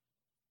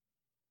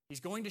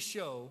 He's going to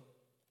show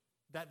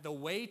that the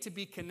way to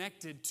be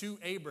connected to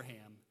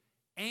Abraham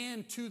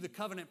and to the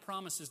covenant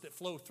promises that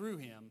flow through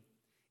him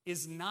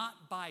is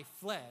not by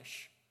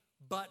flesh,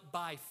 but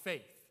by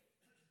faith.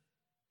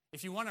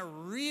 If you want to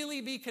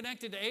really be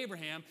connected to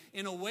Abraham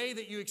in a way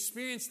that you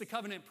experience the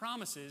covenant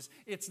promises,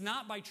 it's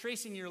not by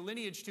tracing your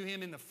lineage to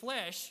him in the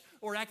flesh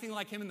or acting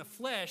like him in the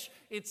flesh.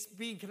 It's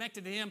being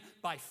connected to him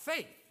by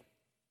faith,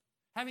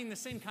 having the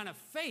same kind of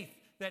faith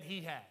that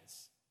he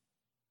has.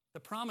 The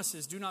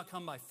promises do not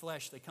come by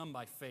flesh, they come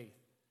by faith.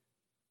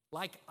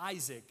 Like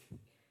Isaac,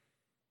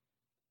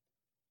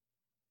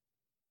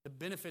 the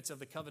benefits of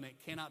the covenant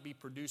cannot be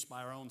produced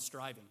by our own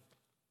striving,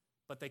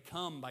 but they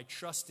come by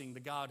trusting the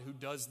God who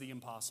does the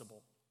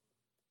impossible.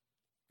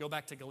 Go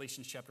back to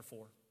Galatians chapter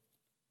 4.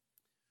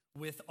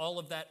 With all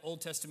of that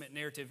Old Testament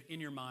narrative in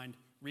your mind,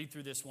 read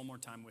through this one more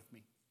time with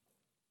me.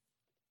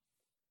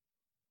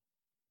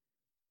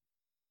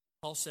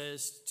 Paul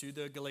says to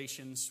the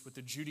Galatians, with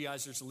the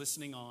Judaizers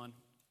listening on,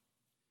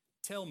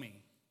 "Tell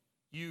me,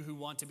 you who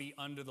want to be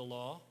under the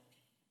law,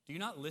 do you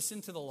not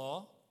listen to the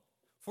law?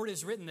 For it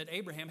is written that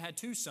Abraham had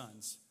 2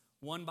 sons,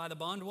 one by the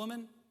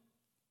bondwoman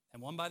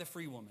and one by the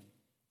free woman.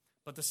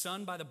 But the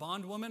son by the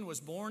bondwoman was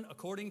born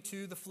according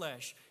to the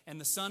flesh, and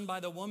the son by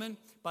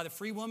the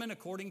free woman,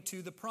 according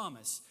to the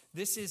promise.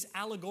 This is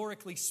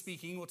allegorically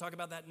speaking, we'll talk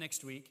about that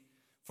next week.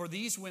 For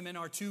these women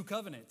are 2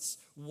 covenants,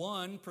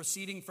 one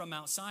proceeding from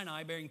Mount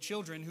Sinai, bearing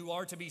children who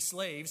are to be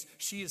slaves.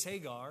 She is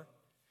Hagar.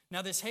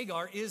 Now this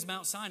Hagar is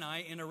Mount Sinai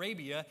in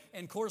Arabia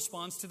and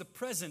corresponds to the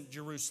present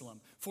Jerusalem,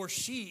 for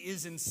she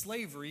is in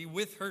slavery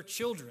with her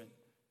children.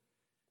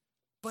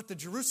 But the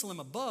Jerusalem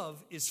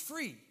above is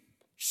free.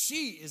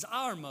 She is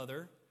our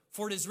mother,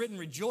 for it is written,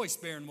 'Rejoice,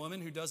 barren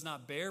woman who does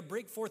not bear.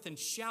 Break forth and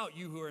shout,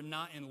 you who are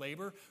not in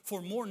labor.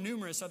 For more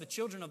numerous are the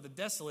children of the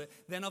desolate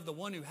than of the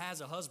one who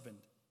has a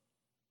husband.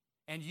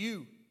 And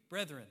you,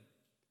 brethren,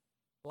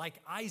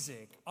 like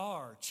Isaac,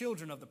 are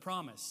children of the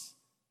promise.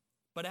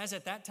 But as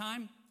at that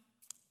time,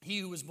 he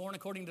who was born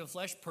according to the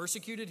flesh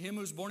persecuted him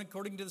who was born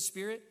according to the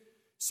Spirit,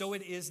 so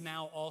it is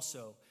now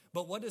also.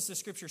 But what does the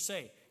Scripture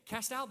say?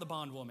 Cast out the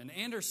bondwoman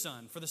and her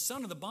son, for the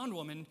son of the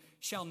bondwoman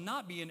shall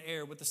not be an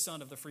heir with the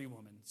son of the free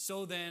woman.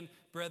 So then,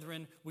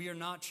 brethren, we are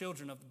not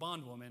children of the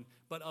bondwoman,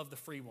 but of the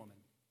free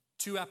woman."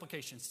 2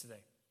 applications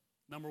today.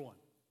 Number 1,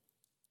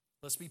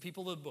 let's be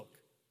people of the book.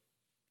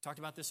 We talked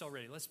about this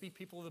already. Let's be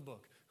people of the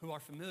book who are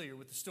familiar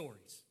with the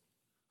stories,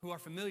 who are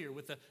familiar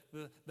with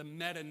the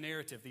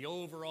meta-narrative, the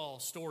overall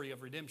story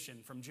of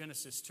redemption from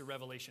Genesis to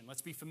Revelation.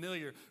 Let's be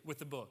familiar with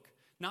the book.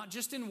 Not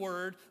just in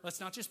word. Let's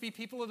not just be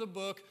people of the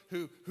book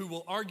who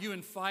will argue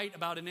and fight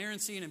about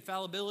inerrancy and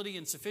infallibility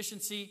and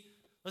sufficiency.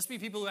 Let's be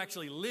people who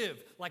actually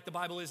live like the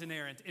Bible is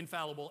inerrant,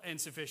 infallible, and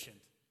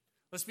sufficient.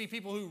 Let's be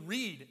people who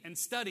read and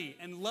study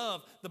and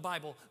love the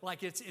Bible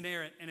like it's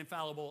inerrant and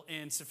infallible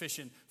and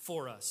sufficient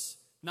for us.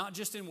 Not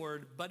just in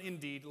word, but in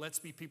deed. Let's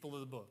be people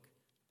of the book.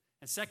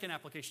 And second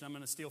application, I'm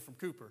going to steal from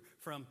Cooper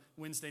from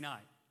Wednesday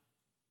night.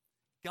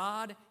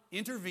 God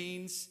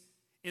intervenes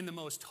in the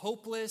most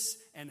hopeless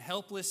and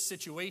helpless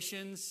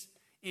situations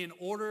in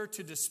order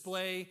to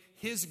display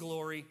his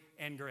glory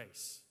and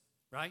grace.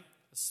 Right?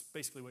 That's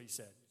basically what you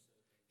said.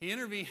 He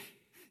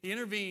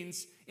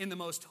intervenes in the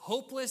most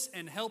hopeless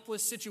and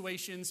helpless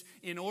situations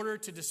in order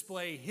to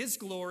display his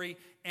glory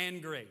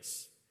and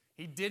grace.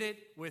 He did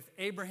it with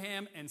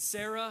Abraham and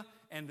Sarah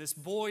and this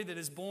boy that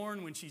is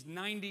born when she's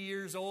 90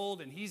 years old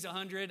and he's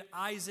 100,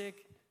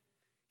 Isaac.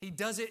 He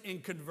does it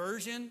in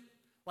conversion,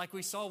 like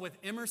we saw with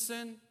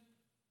Emerson.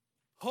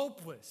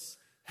 Hopeless,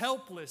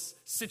 helpless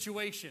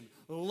situation,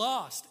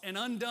 lost and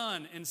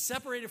undone and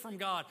separated from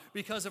God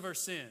because of her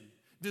sin,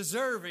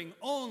 deserving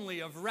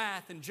only of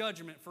wrath and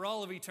judgment for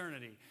all of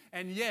eternity.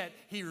 And yet,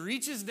 he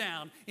reaches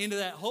down into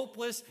that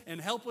hopeless and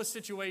helpless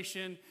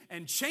situation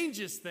and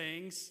changes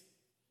things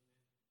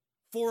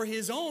for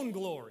his own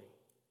glory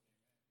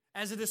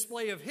as a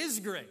display of his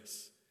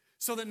grace,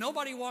 so that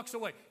nobody walks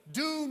away.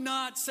 Do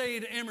not say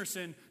to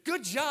Emerson,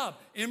 "Good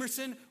job,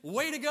 Emerson.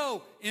 Way to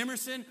go,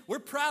 Emerson. We're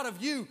proud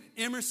of you,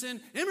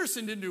 Emerson."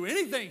 Emerson didn't do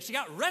anything. She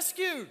got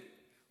rescued.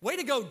 Way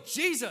to go,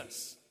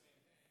 Jesus.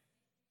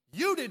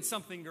 You did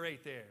something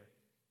great there.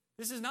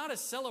 This is not a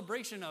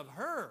celebration of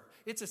her.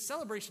 It's a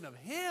celebration of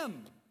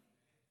him.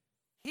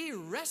 He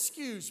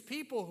rescues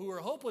people who are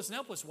hopeless and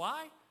helpless.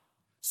 Why?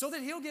 So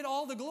that he'll get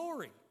all the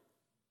glory.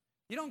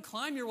 You don't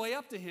climb your way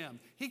up to him.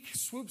 He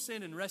swoops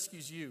in and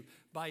rescues you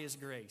by his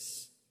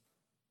grace.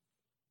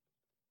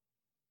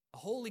 A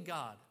holy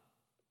God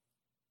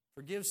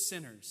forgives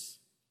sinners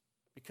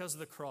because of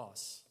the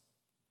cross.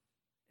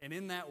 And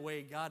in that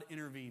way, God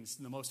intervenes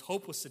in the most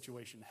hopeless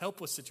situation,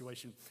 helpless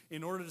situation,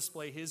 in order to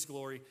display his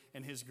glory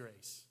and his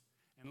grace.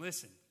 And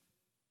listen,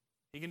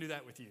 he can do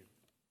that with you.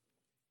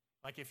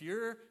 Like if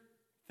you're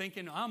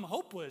thinking, "I'm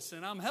hopeless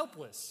and I'm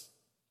helpless."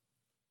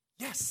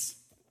 Yes,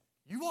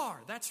 you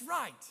are. That's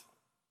right.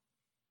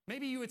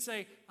 Maybe you would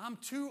say, "I'm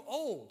too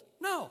old."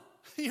 No,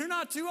 you're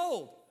not too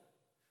old.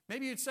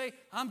 Maybe you'd say,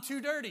 "I'm too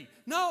dirty."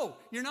 No,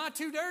 you're not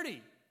too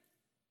dirty.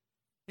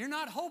 You're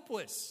not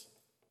hopeless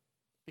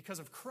because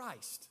of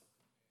Christ.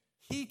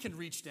 He can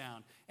reach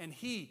down and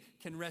he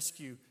can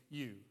rescue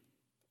you.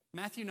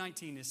 Matthew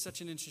 19 is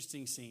such an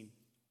interesting scene.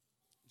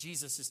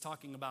 Jesus is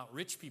talking about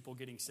rich people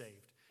getting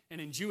saved.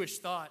 And in Jewish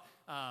thought,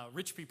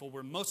 rich people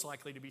were most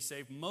likely to be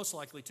saved, most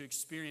likely to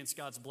experience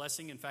God's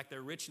blessing. In fact,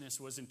 their richness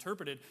was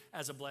interpreted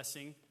as a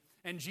blessing.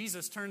 And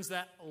Jesus turns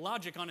that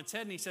logic on its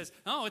head and he says,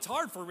 oh, it's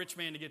hard for a rich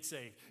man to get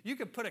saved. You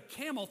could put a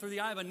camel through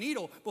the eye of a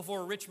needle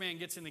before a rich man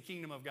gets in the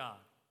kingdom of God.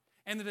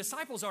 And the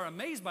disciples are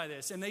amazed by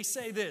this, and they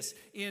say this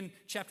in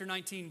chapter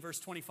 19, verse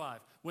 25.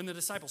 When the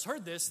disciples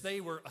heard this,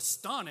 they were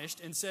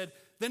astonished and said,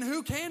 then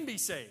who can be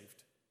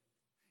saved?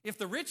 If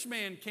the rich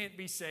man can't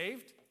be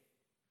saved,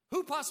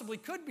 who possibly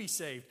could be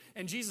saved?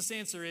 And Jesus'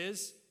 answer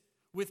is,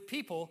 with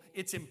people,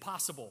 it's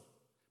impossible.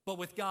 But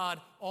with God,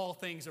 all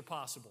things are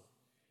possible.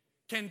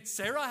 Can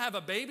Sarah have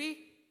a baby?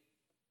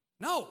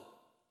 No.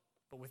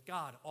 But with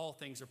God, all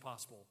things are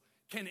possible.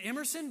 Can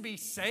Emerson be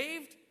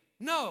saved?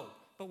 No.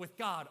 But with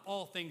God,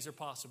 all things are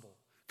possible.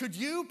 Could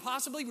you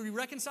possibly be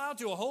reconciled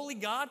to a holy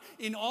God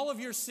in all of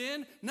your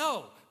sin?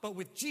 No. But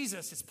with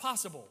Jesus, it's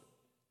possible.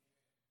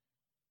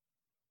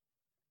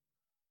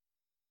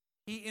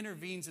 He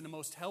intervenes in the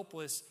most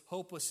helpless,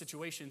 hopeless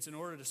situations in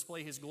order to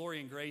display his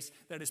glory and grace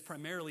that is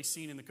primarily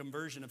seen in the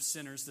conversion of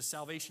sinners, the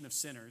salvation of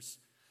sinners,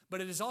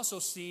 but it is also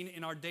seen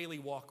in our daily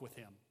walk with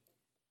him.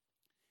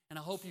 And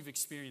I hope you've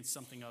experienced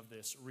something of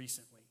this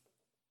recently,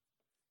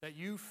 that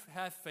you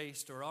have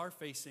faced or are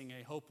facing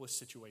a hopeless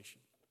situation.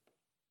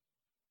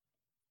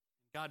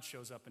 God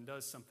shows up and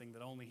does something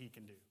that only he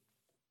can do.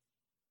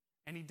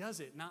 And he does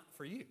it not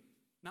for you,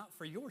 not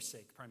for your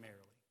sake primarily.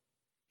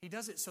 He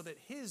does it so that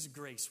his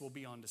grace will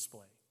be on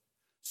display,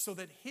 so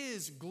that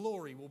his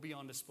glory will be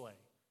on display,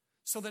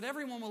 so that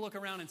everyone will look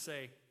around and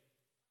say,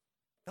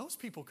 those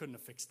people couldn't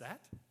have fixed that.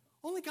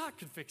 Only God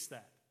could fix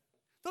that.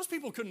 Those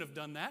people couldn't have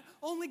done that.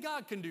 Only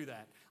God can do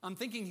that. I'm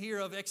thinking here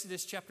of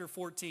Exodus chapter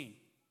 14.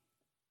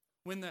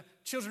 When the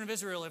children of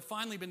Israel have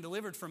finally been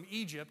delivered from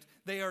Egypt,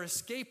 they are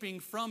escaping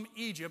from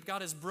Egypt.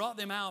 God has brought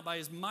them out by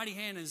his mighty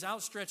hand and his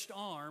outstretched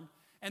arm.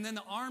 And then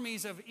the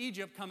armies of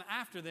Egypt come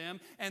after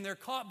them, and they're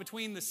caught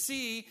between the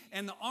sea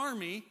and the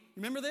army.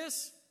 Remember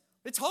this?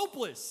 It's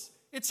hopeless.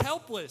 It's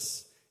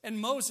helpless. And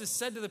Moses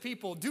said to the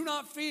people, do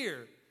not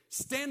fear.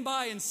 Stand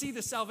by and see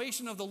the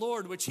salvation of the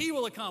Lord, which he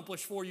will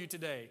accomplish for you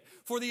today.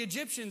 For the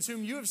Egyptians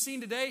whom you have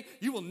seen today,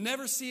 you will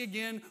never see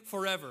again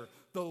forever.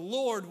 The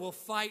Lord will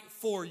fight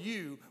for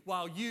you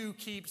while you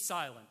keep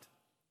silent.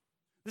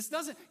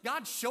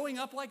 God showing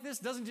up like this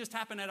doesn't just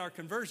happen at our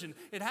conversion.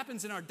 It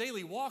happens in our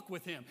daily walk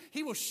with him.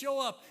 He will show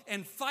up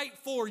and fight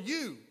for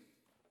you.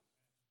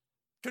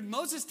 Could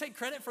Moses take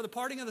credit for the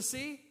parting of the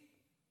sea?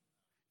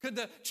 Could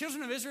the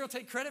children of Israel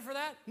take credit for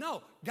that?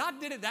 No.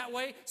 God did it that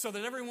way so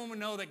that everyone would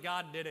know that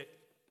God did it.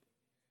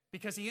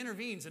 Because he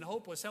intervenes in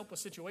hopeless,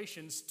 helpless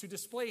situations to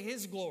display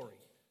his glory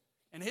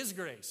and his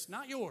grace,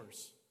 not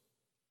yours.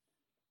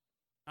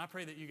 I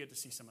pray that you get to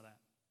see some of that.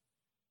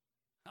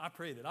 I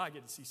pray that I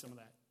get to see some of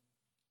that.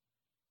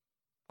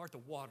 Part the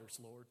waters,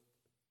 Lord.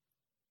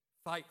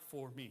 Fight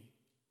for me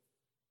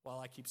while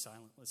I keep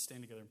silent. Let's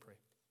stand together and pray.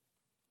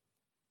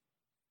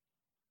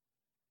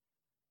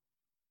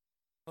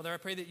 Father, I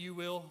pray that you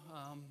will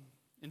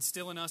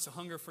instill in us a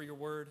hunger for your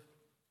word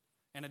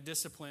and a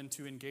discipline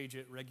to engage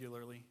it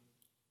regularly,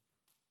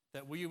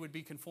 that we would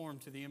be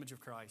conformed to the image of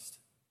Christ,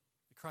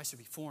 that Christ would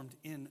be formed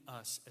in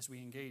us as we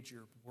engage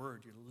your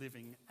word, your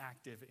living,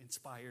 active,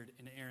 inspired,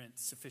 inerrant,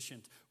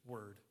 sufficient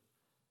word.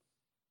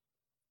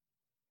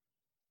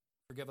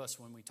 Forgive us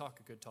when we talk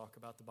a good talk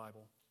about the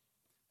Bible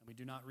and we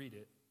do not read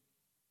it.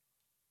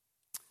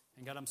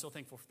 And God, I'm so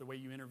thankful for the way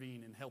you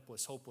intervene in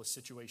helpless, hopeless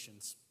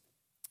situations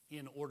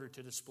in order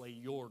to display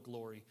your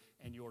glory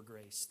and your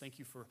grace. Thank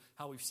you for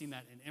how we've seen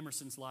that in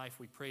Emerson's life.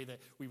 We pray that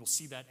we will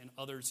see that in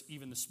others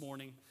even this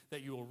morning,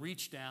 that you will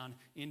reach down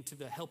into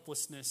the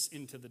helplessness,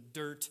 into the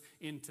dirt,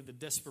 into the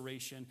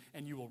desperation,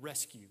 and you will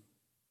rescue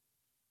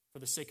for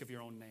the sake of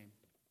your own name.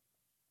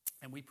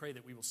 And we pray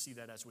that we will see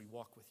that as we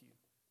walk with you.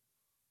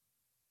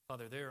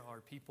 Father, there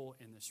are people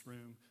in this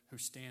room who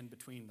stand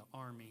between the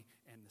army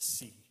and the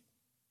sea.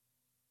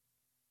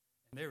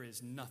 And there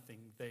is nothing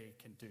they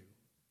can do.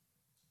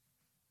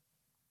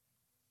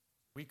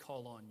 We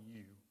call on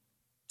you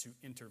to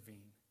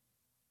intervene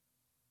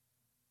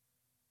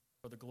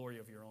for the glory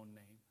of your own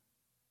name,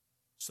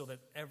 so that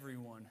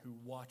everyone who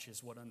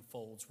watches what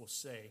unfolds will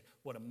say,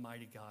 what a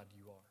mighty God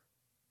you are.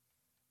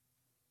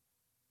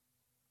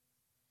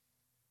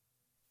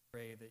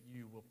 Pray that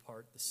you will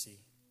part the sea.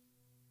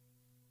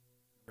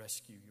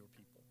 Rescue your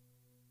people.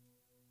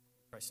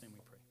 In Christ's name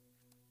we pray.